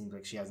 and it seems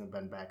like she hasn't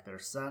been back there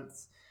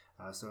since.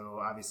 So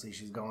obviously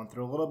she's going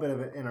through a little bit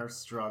of an inner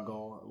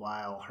struggle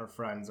while her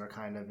friends are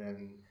kind of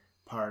in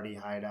party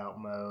hideout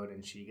mode,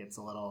 and she gets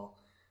a little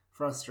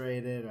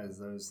frustrated as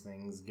those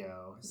things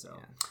go. So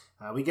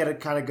we get a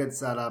kind of good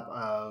setup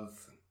of,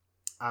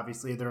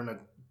 obviously they're in a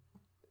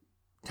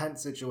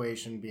tense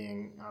situation,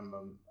 being on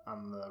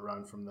the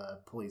run from the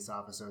police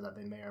officer that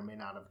they may or may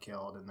not have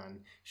killed, and then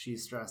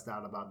she's stressed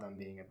out about them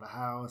being at the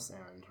house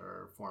and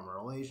her former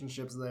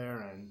relationships there,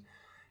 and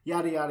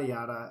yada yada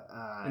yada.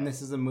 And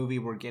this is a movie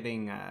we're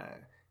getting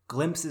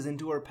glimpses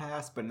into her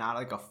past, but not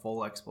like a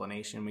full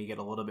explanation. We get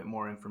a little bit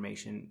more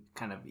information,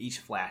 kind of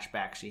each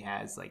flashback she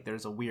has. Like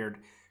there's a weird,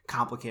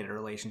 complicated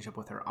relationship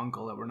with her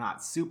uncle that we're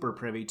not super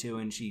privy to,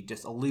 and she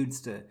just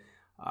alludes to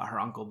her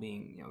uncle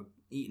being,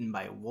 eaten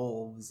by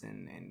wolves,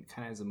 and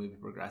kind of as the movie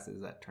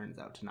progresses, that turns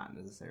out to not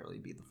necessarily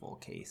be the full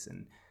case.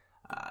 And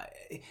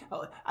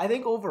I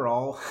think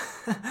overall,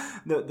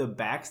 the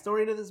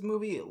backstory to this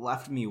movie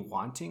left me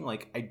wanting.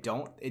 Like, it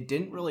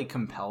didn't really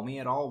compel me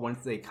at all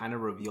once they kind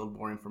of revealed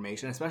more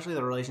information, especially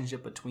the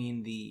relationship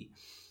between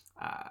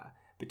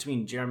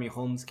between Jeremy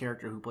Holmes'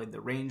 character who played the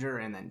Ranger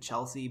and then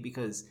Chelsea,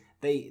 because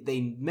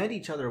they met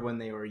each other when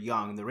they were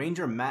young. The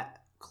Ranger met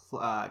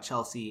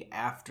Chelsea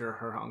after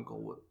her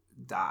uncle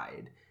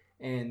died,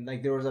 and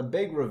like there was a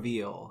big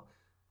reveal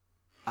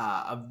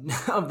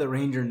of the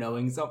Ranger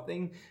knowing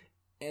something,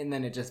 and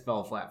then it just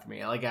fell flat for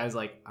me. Like I was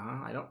like,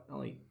 I don't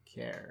really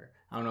care.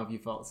 I don't know if you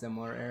felt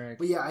similar, Eric.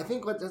 But yeah, I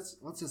think let's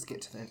just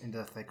get into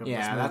the thick of this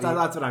movie. Yeah,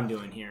 that's what I'm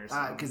doing here.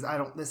 Because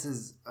I'll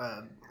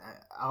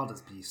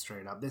just be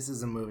straight up. This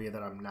is a movie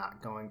that I'm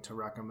not going to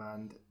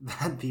recommend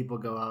that people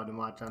go out and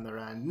watch on their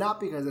end. Not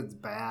because it's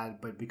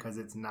bad, but because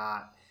it's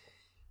not,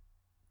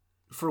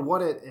 for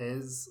what it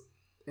is,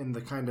 in the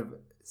kind of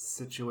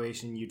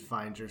situation you'd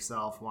find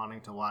yourself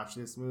wanting to watch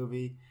this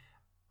movie,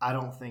 I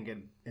don't think it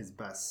is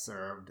best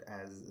served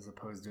as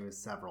opposed to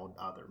several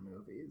other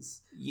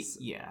movies.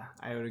 Yeah,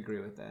 I would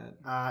agree with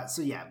that.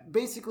 So yeah,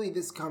 basically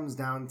this comes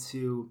down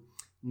to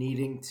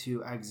needing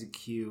to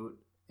execute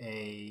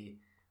a...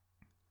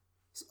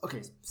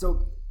 Okay,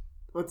 so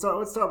let's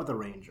start with the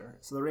Ranger.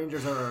 So the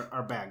Ranger's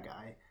our bad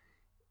guy.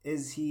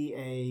 Is he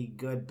a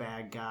good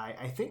bad guy?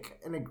 I think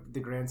in the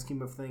grand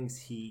scheme of things,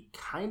 he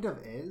kind of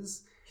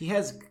is. He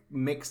has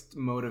mixed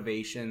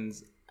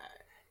motivations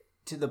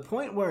to the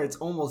point where it's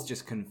almost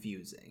just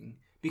confusing.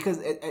 Because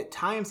at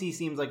times he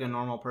seems like a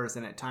normal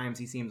person. At times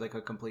he seems like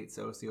a complete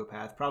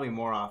sociopath. Probably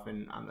more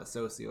often on the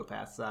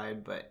sociopath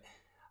side. But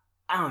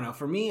I don't know.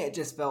 For me, it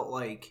just felt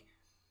like...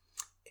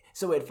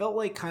 So it felt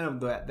like kind of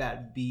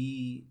that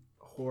B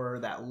horror,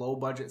 that low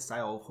budget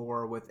style of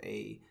horror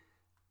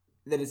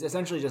that is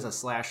essentially just a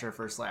slasher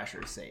for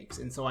slasher's sakes.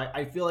 And so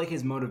I feel like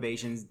his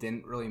motivations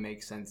didn't really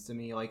make sense to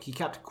me. Like he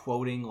kept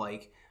quoting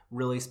like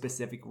really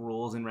specific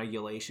rules and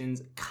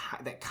regulations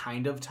that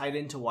kind of tied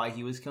into why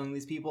he was killing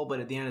these people. But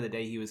at the end of the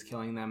day, he was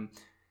killing them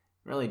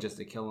really just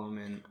to kill them.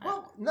 And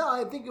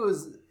I think it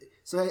was...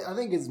 So I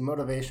think his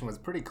motivation was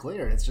pretty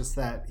clear. It's just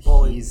that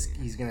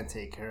he's going to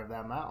take care of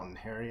that mountain.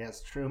 Harry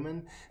S.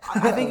 Truman.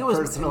 I think it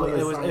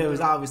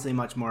was obviously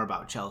much more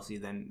about Chelsea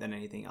than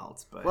anything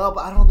else. But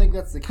I don't think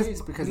that's the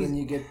case, because then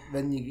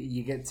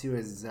you get to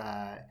his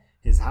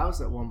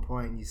house at one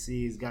point and you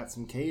see he's got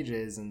some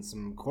cages and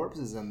some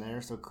corpses in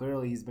there. So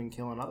clearly he's been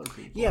killing other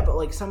people. Yeah, but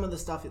like some of the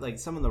stuff, like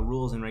some of the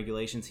rules and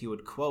regulations he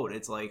would quote,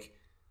 it's like.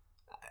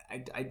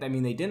 I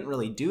mean, they didn't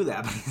really do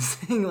that, but he's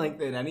saying like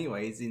that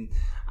anyways, and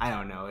I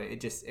don't know.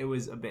 It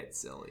was a bit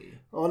silly.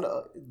 Well,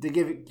 no, to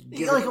give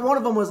like one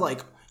of them was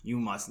like,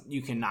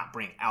 you cannot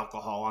bring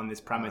alcohol on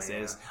this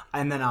premises,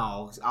 and then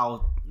I'll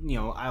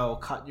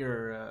cut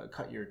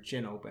your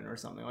chin open or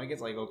something. Like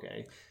it's like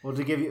okay.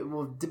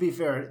 To be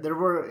fair, there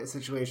were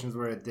situations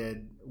where it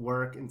did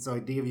work, and so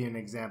to give you an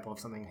example of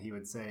something he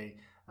would say.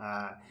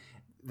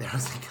 There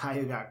was a guy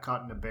who got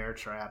caught in a bear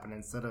trap, and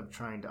instead of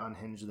trying to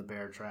unhinge the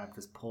bear trap,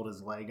 just pulled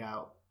his leg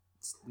out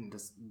and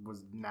just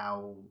was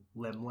now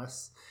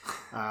limbless.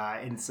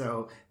 And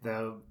so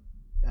the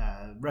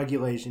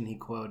regulation he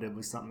quoted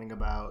was something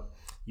about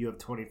you have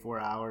 24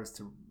 hours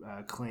to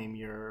claim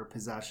your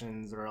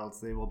possessions, or else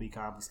they will be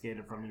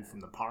confiscated from you from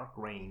the park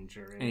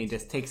ranger. And he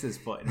just takes his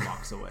foot and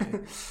walks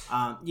away.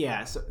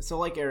 So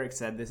like Eric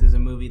said, this is a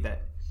movie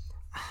that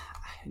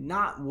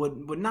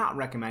would not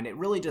recommend. It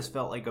really just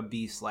felt like a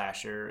B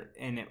slasher,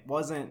 and it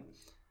wasn't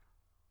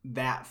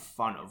that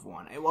fun of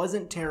one. It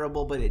wasn't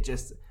terrible, but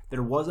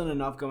there wasn't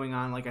enough going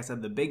on. Like I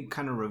said, the big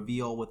kind of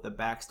reveal with the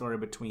backstory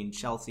between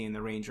Chelsea and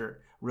the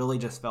Ranger really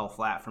just fell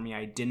flat for me.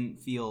 I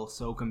didn't feel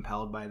so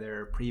compelled by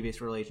their previous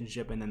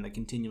relationship and then the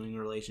continuing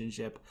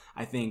relationship.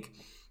 I think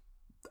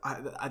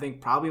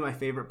probably my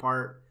favorite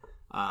part,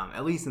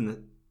 at least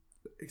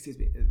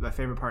my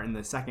favorite part in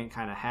the second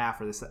kind of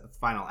half or the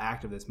final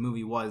act of this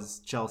movie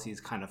was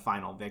Chelsea's kind of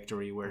final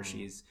victory, where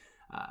she's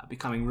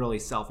becoming really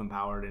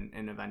self-empowered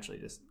and eventually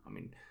just,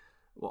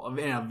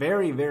 in a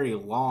very, very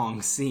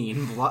long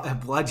scene,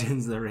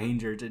 bludgeons the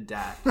Ranger to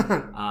death.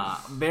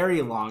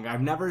 Very long.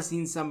 I've never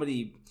seen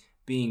somebody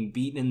being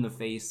beaten in the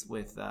face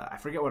with, I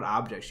forget what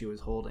object she was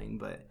holding,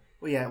 but...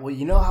 Well, yeah. Well,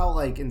 you know how,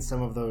 like, in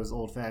some of those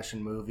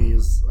old-fashioned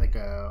movies, like,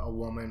 a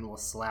woman will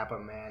slap a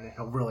man and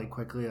he'll really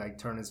quickly, like,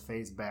 turn his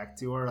face back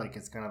to her, like,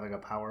 it's kind of like a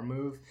power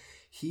move.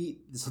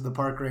 So the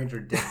park ranger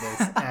did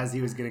this as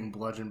he was getting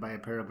bludgeoned by a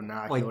pair of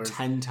binoculars. Like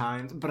 10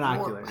 times?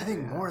 Binoculars. I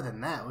think more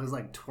than that. It was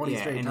like 20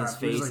 straight and times. His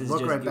face just, is look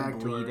just right back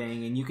bleeding, to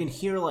her. And you can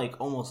hear,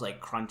 like, almost like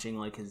crunching,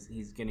 like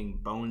he's getting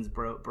bones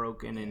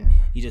broken, and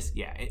he just,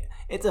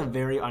 it's a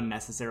very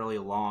unnecessarily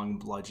long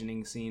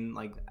bludgeoning scene.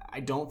 Like, I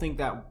don't think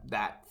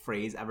that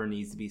phrase ever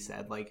needs to be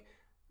said. Like,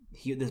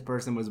 this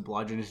person was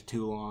bludgeoned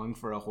too long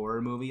for a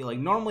horror movie. Like,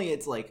 normally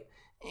it's like,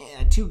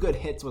 2 good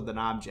hits with an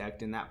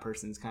object and that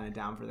person's kind of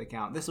down for the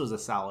count. This was a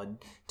solid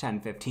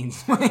 10-15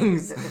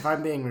 swings. If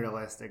I'm being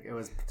realistic, it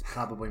was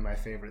probably my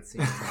favorite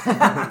scene.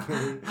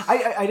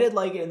 I did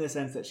like it in the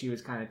sense that she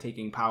was kind of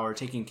taking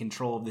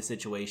control of the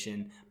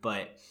situation,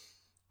 but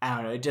I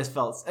don't know. It just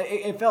felt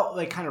it felt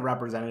like kind of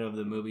representative of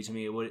the movie to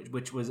me,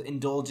 which was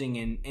indulging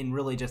in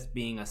really just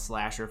being a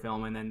slasher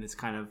film, and then this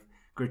kind of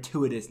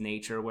gratuitous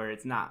nature where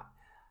it's not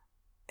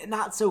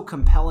so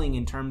compelling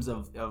in terms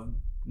of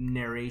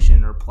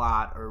narration or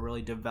plot or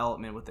really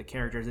development with the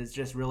characters. It's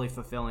just really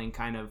fulfilling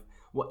kind of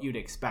what you'd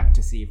expect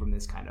to see from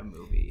this kind of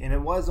movie. And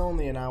it was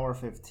only an hour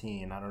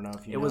 15. I don't know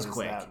if you. It was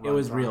quick. It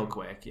was real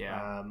quick.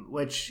 Yeah.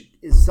 Which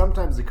is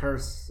sometimes a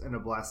curse and a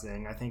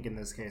blessing. I think in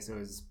this case it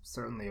was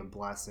certainly a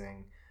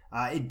blessing.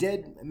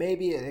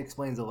 Maybe it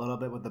explains a little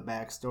bit with the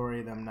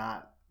backstory, them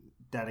not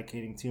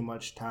dedicating too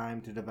much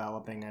time to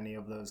developing any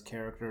of those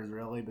characters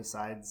really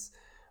besides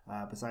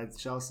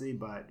Chelsea,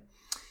 but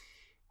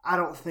I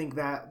don't think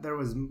that there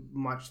was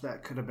much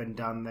that could have been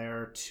done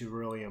there to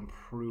really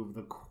improve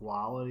the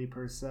quality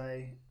per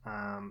se.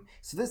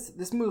 So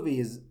this movie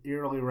is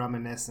eerily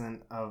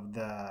reminiscent of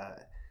the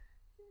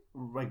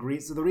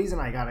so the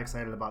reason I got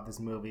excited about this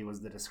movie was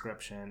the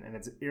description, and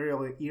it's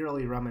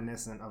eerily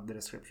reminiscent of the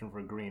description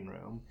for Green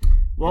Room.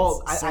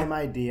 Well, same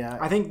idea.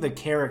 I think the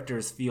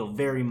characters feel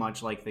very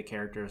much like the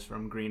characters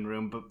from Green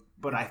Room,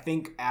 but I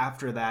think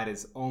after that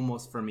is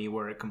almost for me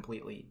where it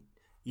completely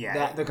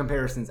the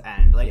comparisons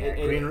end. Like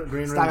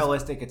Green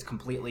stylistic, it's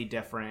completely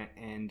different,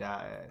 and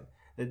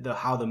the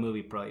how the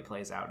movie probably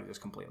plays out is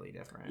just completely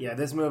different. Yeah,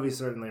 this movie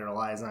certainly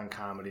relies on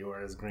comedy,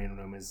 whereas Green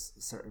Room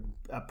is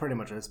pretty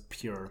much a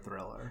pure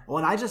thriller. Well,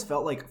 and I just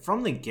felt like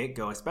from the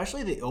get-go,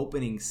 especially the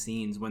opening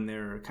scenes when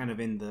they're kind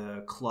of in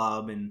the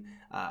club and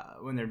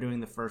when they're doing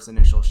the first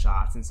initial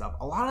shots and stuff,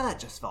 a lot of that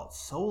just felt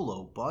so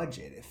low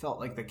budget. It felt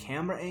like the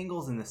camera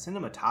angles and the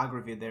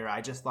cinematography there I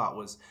just thought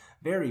was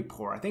very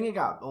poor. I think it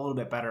got a little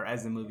bit better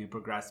as the movie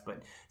progressed,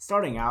 but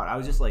starting out, I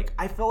was just like,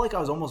 I felt like I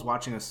was almost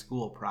watching a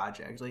school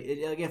project. Like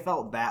it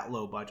felt that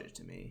low budget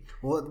to me.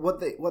 Well,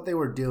 what they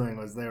were doing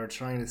was they were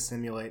trying to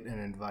simulate an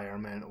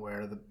environment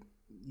where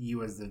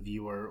you as the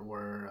viewer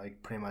were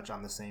like pretty much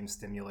on the same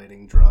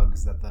stimulating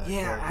drugs that the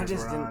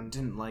characters were on.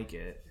 Didn't like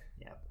it.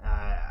 Yeah,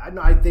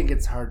 I think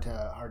it's hard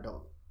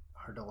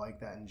to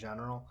like that in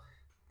general,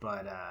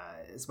 but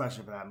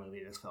especially for that movie,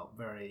 it just felt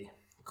very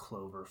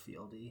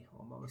Cloverfield-y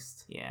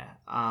almost. Yeah.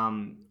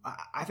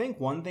 I think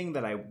one thing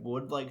that I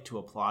would like to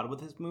applaud with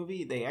this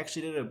movie, they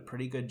actually did a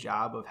pretty good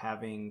job of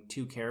having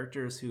two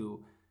characters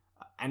who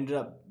ended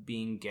up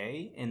being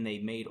gay, and they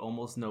made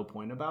almost no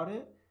point about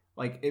it.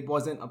 Like, it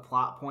wasn't a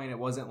plot point. It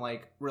wasn't,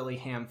 like, really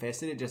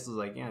ham-fisted. It just was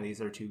like, yeah,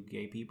 these are two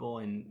gay people,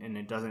 and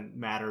it doesn't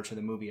matter to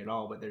the movie at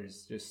all. But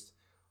there's just,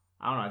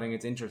 I don't know, I think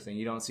it's interesting.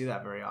 You don't see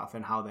that very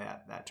often, how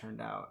that turned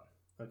out.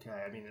 Okay,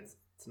 I mean,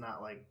 it's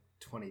not like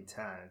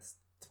 2010. It's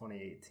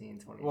 2018,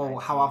 2019. Well,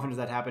 how often does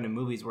that happen in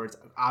movies where it's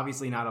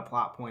obviously not a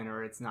plot point,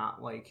 or it's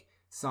not, like,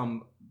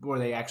 where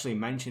they actually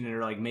mention it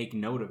or like make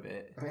note of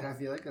it? I mean, I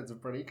feel like that's a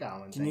pretty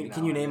common thing.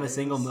 Can you name a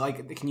single,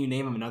 like, can you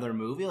name another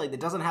movie? Like, it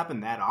doesn't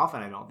happen that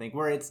often, I don't think,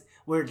 where it's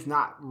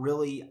not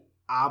really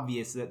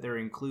obvious that they're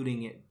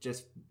including it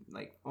just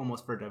like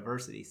almost for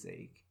diversity's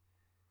sake.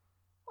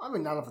 I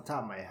mean, not off the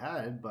top of my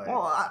head, but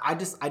well, I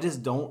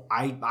just don't.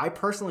 I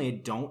personally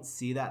don't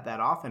see that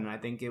often. And I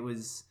think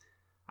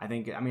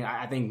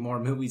I think more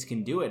movies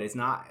can do it. It's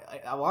not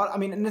a lot. I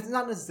mean, and it's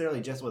not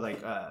necessarily just with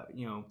like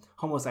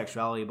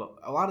homosexuality, but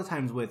a lot of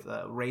times with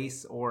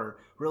race or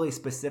really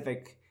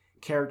specific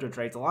character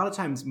traits. A lot of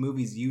times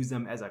movies use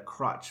them as a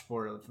crutch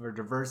for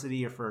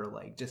diversity or for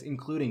like just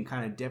including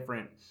kind of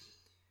different,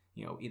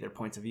 either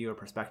points of view or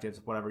perspectives,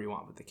 whatever you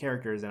want with the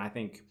characters. And I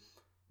think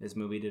this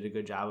movie did a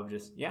good job of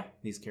just,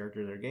 these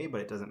characters are gay,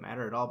 but it doesn't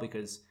matter at all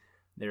because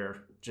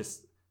they're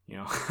just.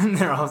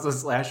 They're also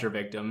slasher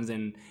victims,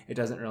 and it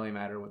doesn't really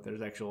matter what their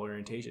sexual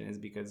orientation is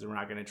because we're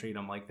not going to treat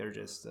them like they're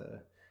just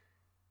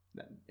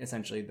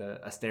essentially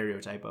a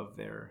stereotype of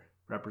their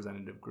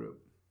representative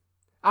group.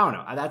 I don't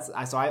know.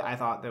 I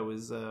thought that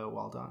was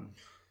well done.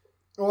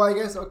 Well, I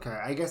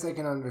guess I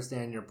can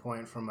understand your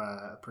point from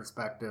a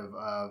perspective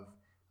of,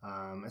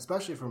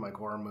 especially from like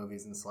horror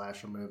movies and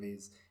slasher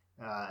movies.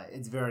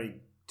 It's very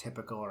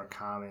typical or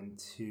common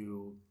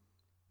to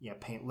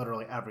paint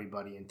literally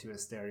everybody into a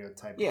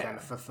stereotype to kind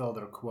of fulfill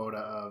their quota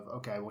of,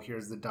 okay, well,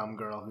 here's the dumb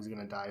girl who's going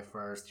to die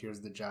first,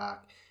 here's the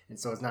jock. And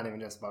so it's not even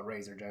just about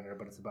race or gender,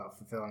 but it's about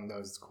fulfilling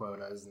those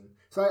quotas. And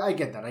so I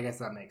get that. I guess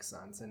that makes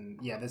sense. And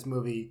this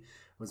movie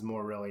was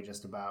more really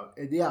just about,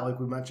 like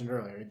we mentioned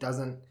earlier, it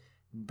doesn't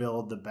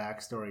build the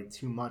backstory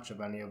too much of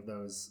any of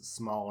those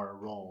smaller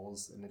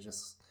roles. And it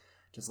just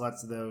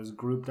lets those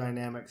group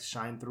dynamics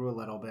shine through a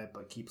little bit,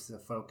 but keeps the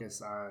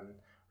focus on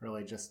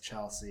really just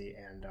Chelsea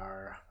and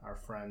our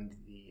friend,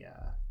 the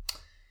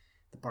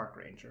park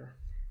ranger.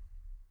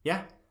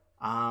 Yeah.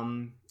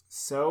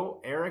 So,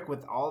 Eric,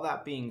 with all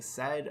that being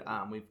said,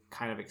 we've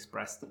kind of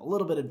expressed a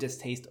little bit of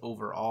distaste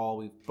overall.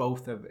 We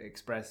both have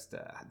expressed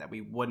that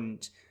we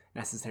wouldn't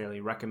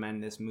necessarily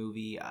recommend this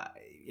movie.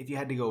 If you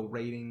had to go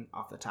rating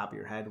off the top of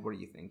your head, what are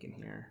you thinking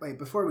here? Wait,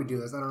 before we do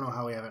this, I don't know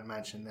how we haven't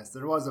mentioned this.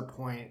 There was a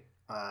point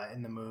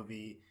in the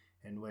movie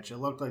in which it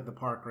looked like the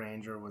park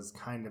ranger was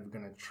kind of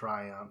going to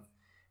triumph.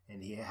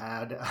 And he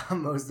had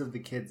most of the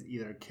kids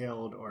either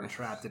killed or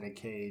trapped in a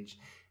cage.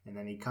 and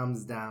then he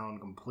comes down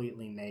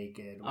completely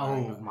naked.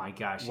 Oh my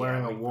gosh!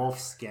 Wearing a wolf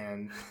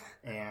skin,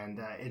 and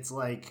it's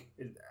like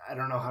I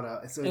don't know how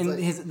to. So it's and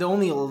like, the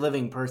only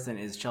living person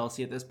is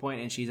Chelsea at this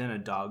point, and she's in a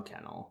dog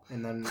kennel.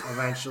 and then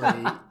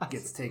eventually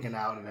gets taken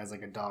out and has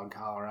like a dog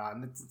collar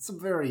on. It's a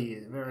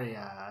very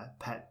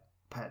pet.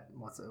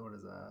 What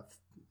is a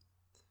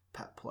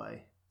pet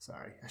play?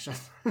 Sorry, I should.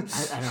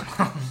 I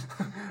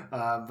don't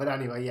know. But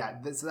anyway,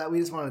 yeah. So that we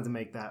just wanted to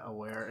make that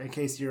aware in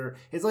case you're.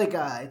 It's like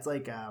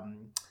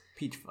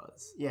Peach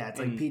Fuzz. Yeah, it's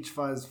like Peach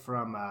Fuzz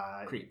from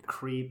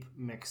Creep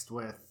mixed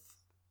with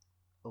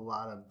a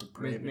lot of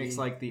depravity. Mixed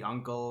like the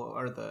uncle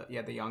or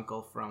the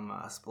uncle from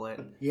Split.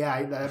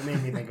 Yeah, that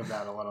made me think of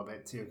that a little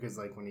bit too, because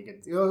like when you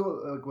get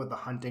like with the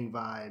hunting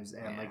vibes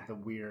and like the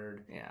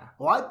weird. Yeah.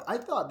 Well, I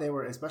thought they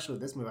were, especially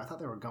with this movie, I thought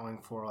they were going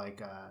for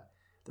like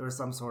there was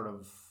some sort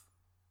of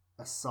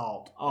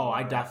assault. Oh,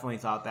 I definitely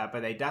thought that,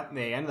 but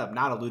they ended up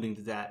not alluding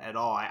to that at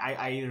all.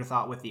 I either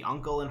thought with the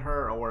uncle and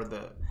her, or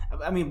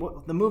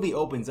the movie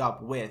opens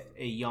up with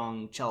a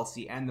young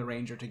Chelsea and the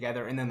Ranger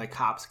together, and then the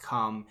cops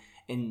come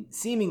and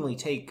seemingly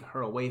take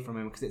her away from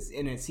him because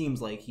it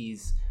seems like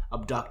he's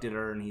abducted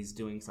her and he's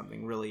doing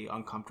something really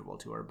uncomfortable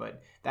to her.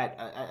 But that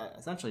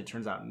essentially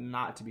turns out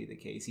not to be the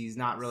case. He's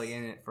not really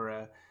in it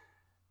for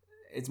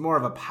it's more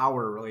of a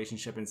power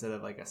relationship instead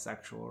of like a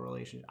sexual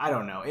relationship. I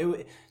don't know.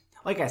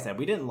 Like I said,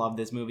 we didn't love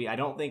this movie. I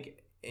don't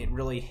think it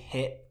really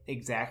hit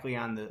exactly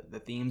on the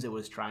themes it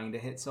was trying to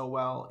hit so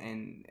well,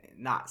 and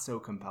not so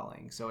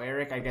compelling. So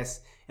Eric, I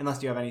guess,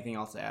 unless you have anything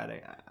else to add,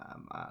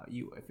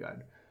 if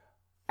I'd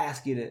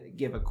ask you to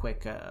give a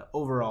quick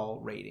overall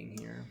rating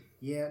here.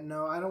 Yeah,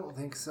 no, I don't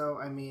think so.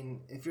 I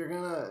mean, if you're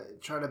gonna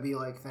try to be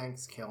like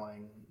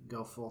Thanksgiving,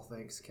 go full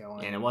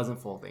Thanksgiving. And it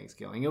wasn't full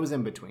Thanksgiving; it was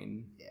in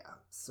between. Yeah,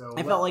 so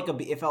it felt like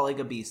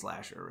a B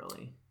slasher,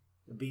 really.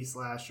 A B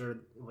slasher,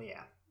 well,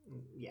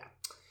 yeah.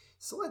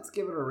 So let's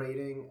give it a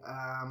rating.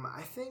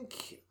 I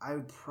think I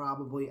would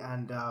probably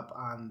end up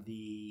on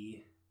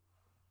the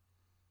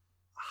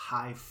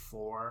high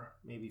 4,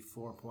 maybe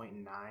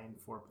 4.9,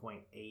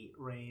 4.8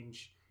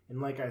 range.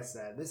 And like I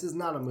said, this is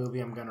not a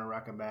movie I'm going to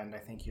recommend. I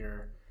think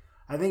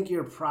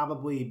you're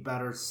probably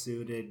better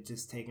suited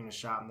just taking a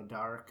shot in the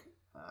dark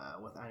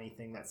with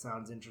anything that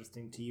sounds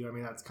interesting to you. I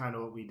mean, that's kind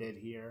of what we did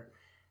here.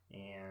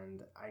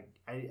 And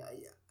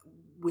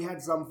we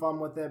had some fun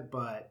with it,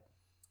 but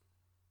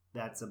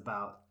that's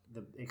about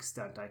the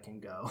extent I can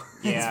go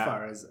as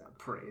far as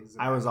praise.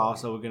 I was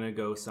also going to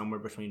go somewhere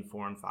between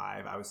 4 and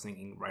 5. I was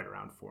thinking right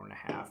around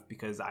 4.5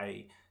 because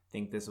I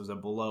think this was a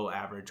below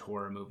average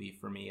horror movie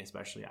for me,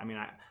 especially. I mean,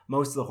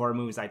 most of the horror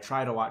movies, I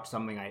try to watch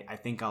something I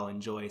think I'll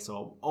enjoy.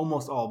 So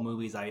almost all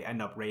movies I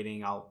end up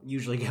rating, I'll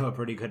usually give a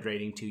pretty good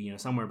rating to,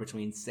 somewhere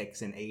between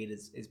 6 and 8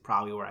 is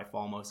probably where I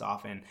fall most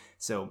often.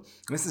 So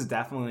this is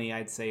definitely,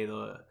 I'd say,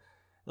 the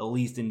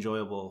least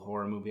enjoyable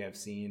horror movie I've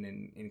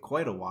seen in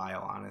quite a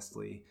while,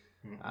 honestly.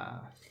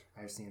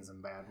 I've seen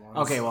some bad ones.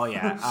 Okay, well,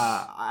 yeah.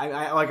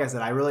 I like I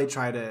said, I really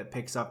try to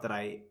pick stuff that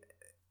I,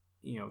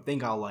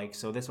 think I'll like.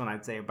 So this one,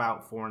 I'd say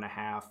about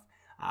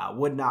 4.5.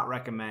 Would not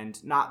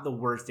recommend. Not the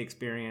worst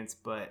experience,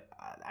 but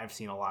I've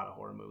seen a lot of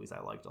horror movies I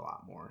liked a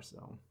lot more.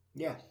 So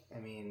yeah, I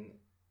mean,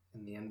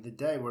 in the end of the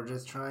day, we're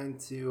just trying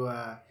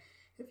to.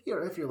 If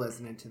you're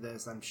listening to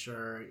this, I'm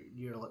sure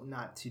you're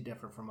not too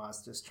different from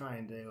us. Just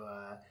trying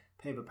to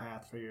pave a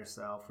path for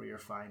yourself where you're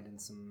finding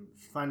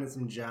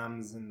some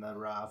gems in the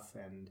rough,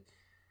 and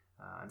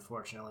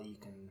unfortunately you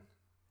can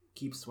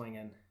keep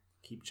swinging,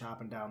 keep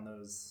chopping down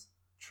those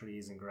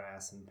trees and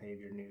grass and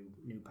pave your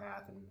new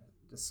path and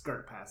just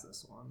skirt past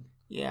this one.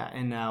 Yeah,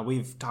 and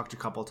we've talked a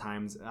couple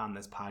times on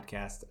this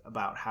podcast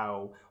about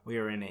how we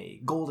are in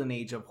a golden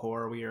age of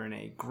horror. We are in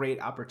a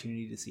great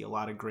opportunity to see a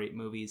lot of great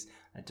movies.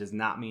 That does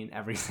not mean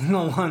every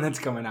single one that's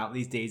coming out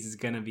these days is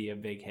going to be a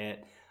big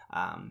hit.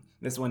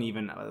 This one,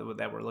 even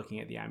that we're looking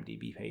at the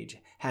IMDb page,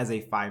 has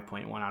a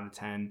 5.1 out of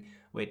 10,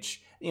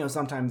 which,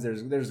 sometimes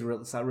there's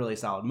really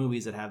solid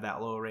movies that have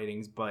that low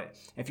ratings, but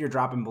if you're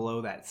dropping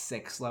below that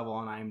 6 level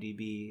on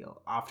IMDb,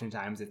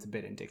 oftentimes it's a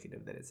bit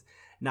indicative that it's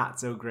not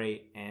so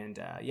great. And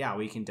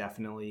we can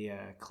definitely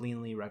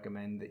cleanly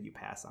recommend that you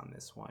pass on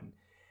this one.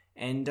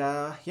 And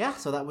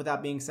so that with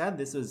that being said,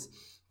 this was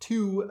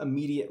 2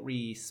 immediate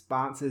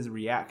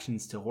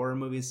reactions to horror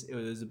movies. It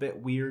was a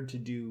bit weird to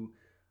do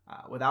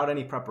without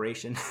any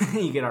preparation.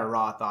 You get our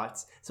raw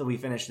thoughts. So we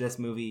finished this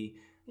movie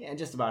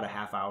just about a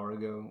half hour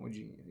ago. Would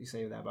you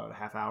say that about a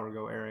half hour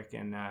ago, Eric?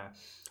 And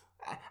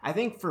I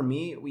think for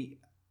me,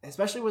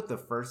 especially with the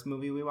first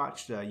movie we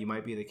watched, You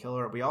Might Be the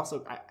Killer,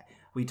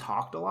 we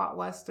talked a lot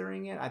less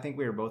during it. I think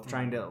we were both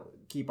trying to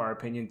keep our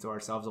opinions to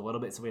ourselves a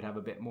little bit so we'd have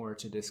a bit more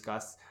to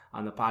discuss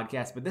on the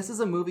podcast. But this is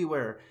a movie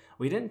where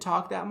we didn't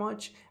talk that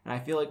much, and I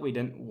feel like we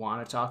didn't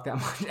want to talk that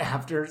much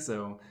after.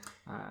 So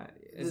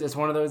it's just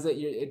one of those that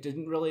it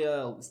didn't really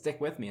stick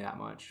with me that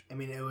much. I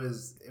mean, it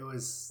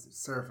was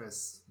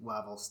surface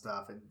level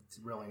stuff. It's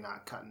really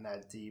not cutting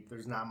that deep.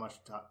 There's not much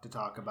to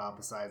talk about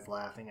besides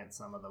laughing at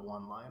some of the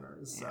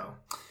one-liners. So,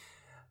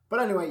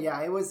 but anyway,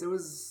 yeah, it was.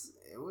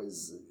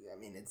 I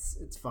mean,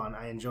 it's fun.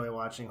 I enjoy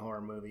watching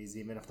horror movies,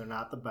 even if they're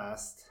not the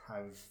best.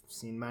 I've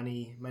seen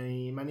many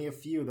a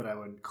few that I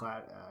would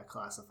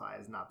classify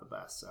as not the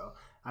best. So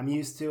I'm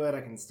used to it.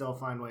 I can still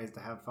find ways to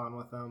have fun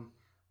with them.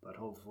 But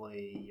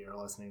hopefully you're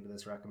listening to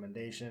this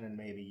recommendation, and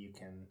maybe you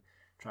can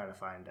try to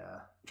find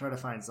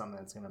something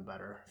that's going to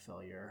better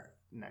fill your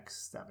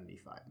next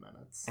 75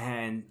 minutes.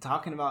 And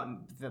talking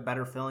about the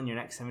better fill in your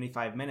next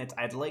 75 minutes,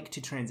 I'd like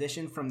to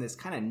transition from this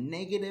kind of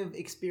negative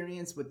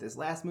experience with this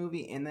last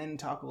movie and then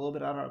talk a little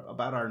bit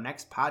about our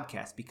next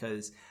podcast,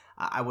 because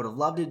I would have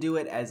loved to do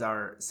it as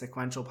our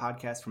sequential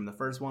podcast from the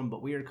first one,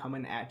 but we are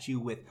coming at you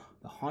with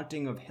The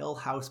Haunting of Hill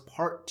House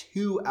Part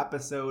 2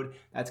 episode.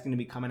 That's going to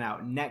be coming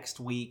out next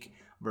week.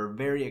 We're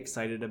very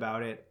excited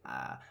about it.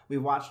 We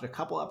watched a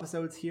couple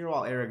episodes here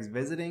while Eric's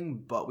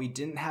visiting, but we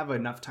didn't have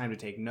enough time to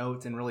take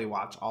notes and really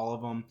watch all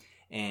of them.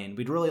 And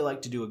we'd really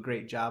like to do a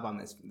great job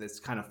on this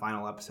kind of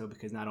final episode,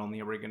 because not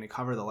only are we going to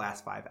cover the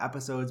last 5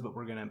 episodes, but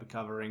we're going to be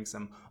covering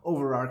some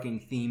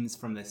overarching themes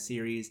from this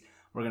series.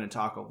 We're going to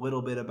talk a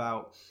little bit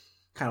about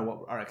kind of what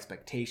our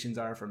expectations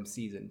are from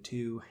season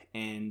 2.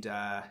 And,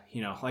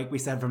 like we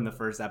said from the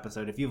first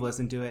episode, if you've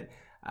listened to it,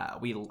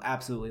 we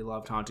absolutely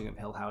loved Haunting of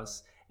Hill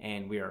House.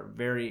 And we are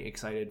very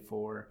excited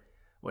for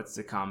what's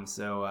to come.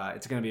 So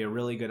it's going to be a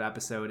really good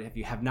episode. If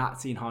you have not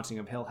seen Haunting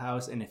of Hill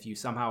House, and if you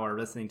somehow are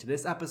listening to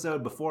this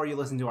episode before you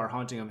listen to our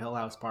Haunting of Hill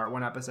House Part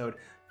 1 episode,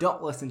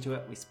 don't listen to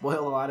it. We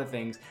spoil a lot of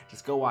things.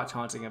 Just go watch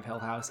Haunting of Hill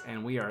House,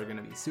 and we are going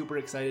to be super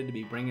excited to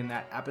be bringing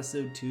that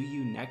episode to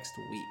you next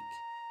week.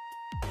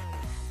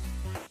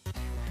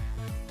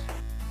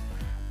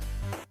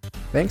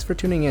 Thanks for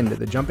tuning in to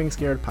the Jumping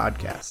Scared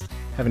podcast.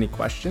 Have any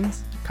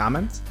questions,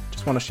 comments?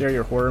 Just want to share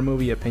your horror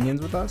movie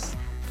opinions with us?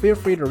 Feel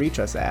free to reach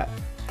us at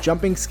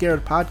Jumping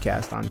Scared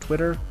Podcast on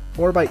Twitter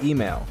or by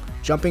email,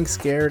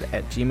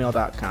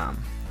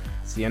 jumpingscared@gmail.com.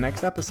 See you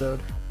next episode.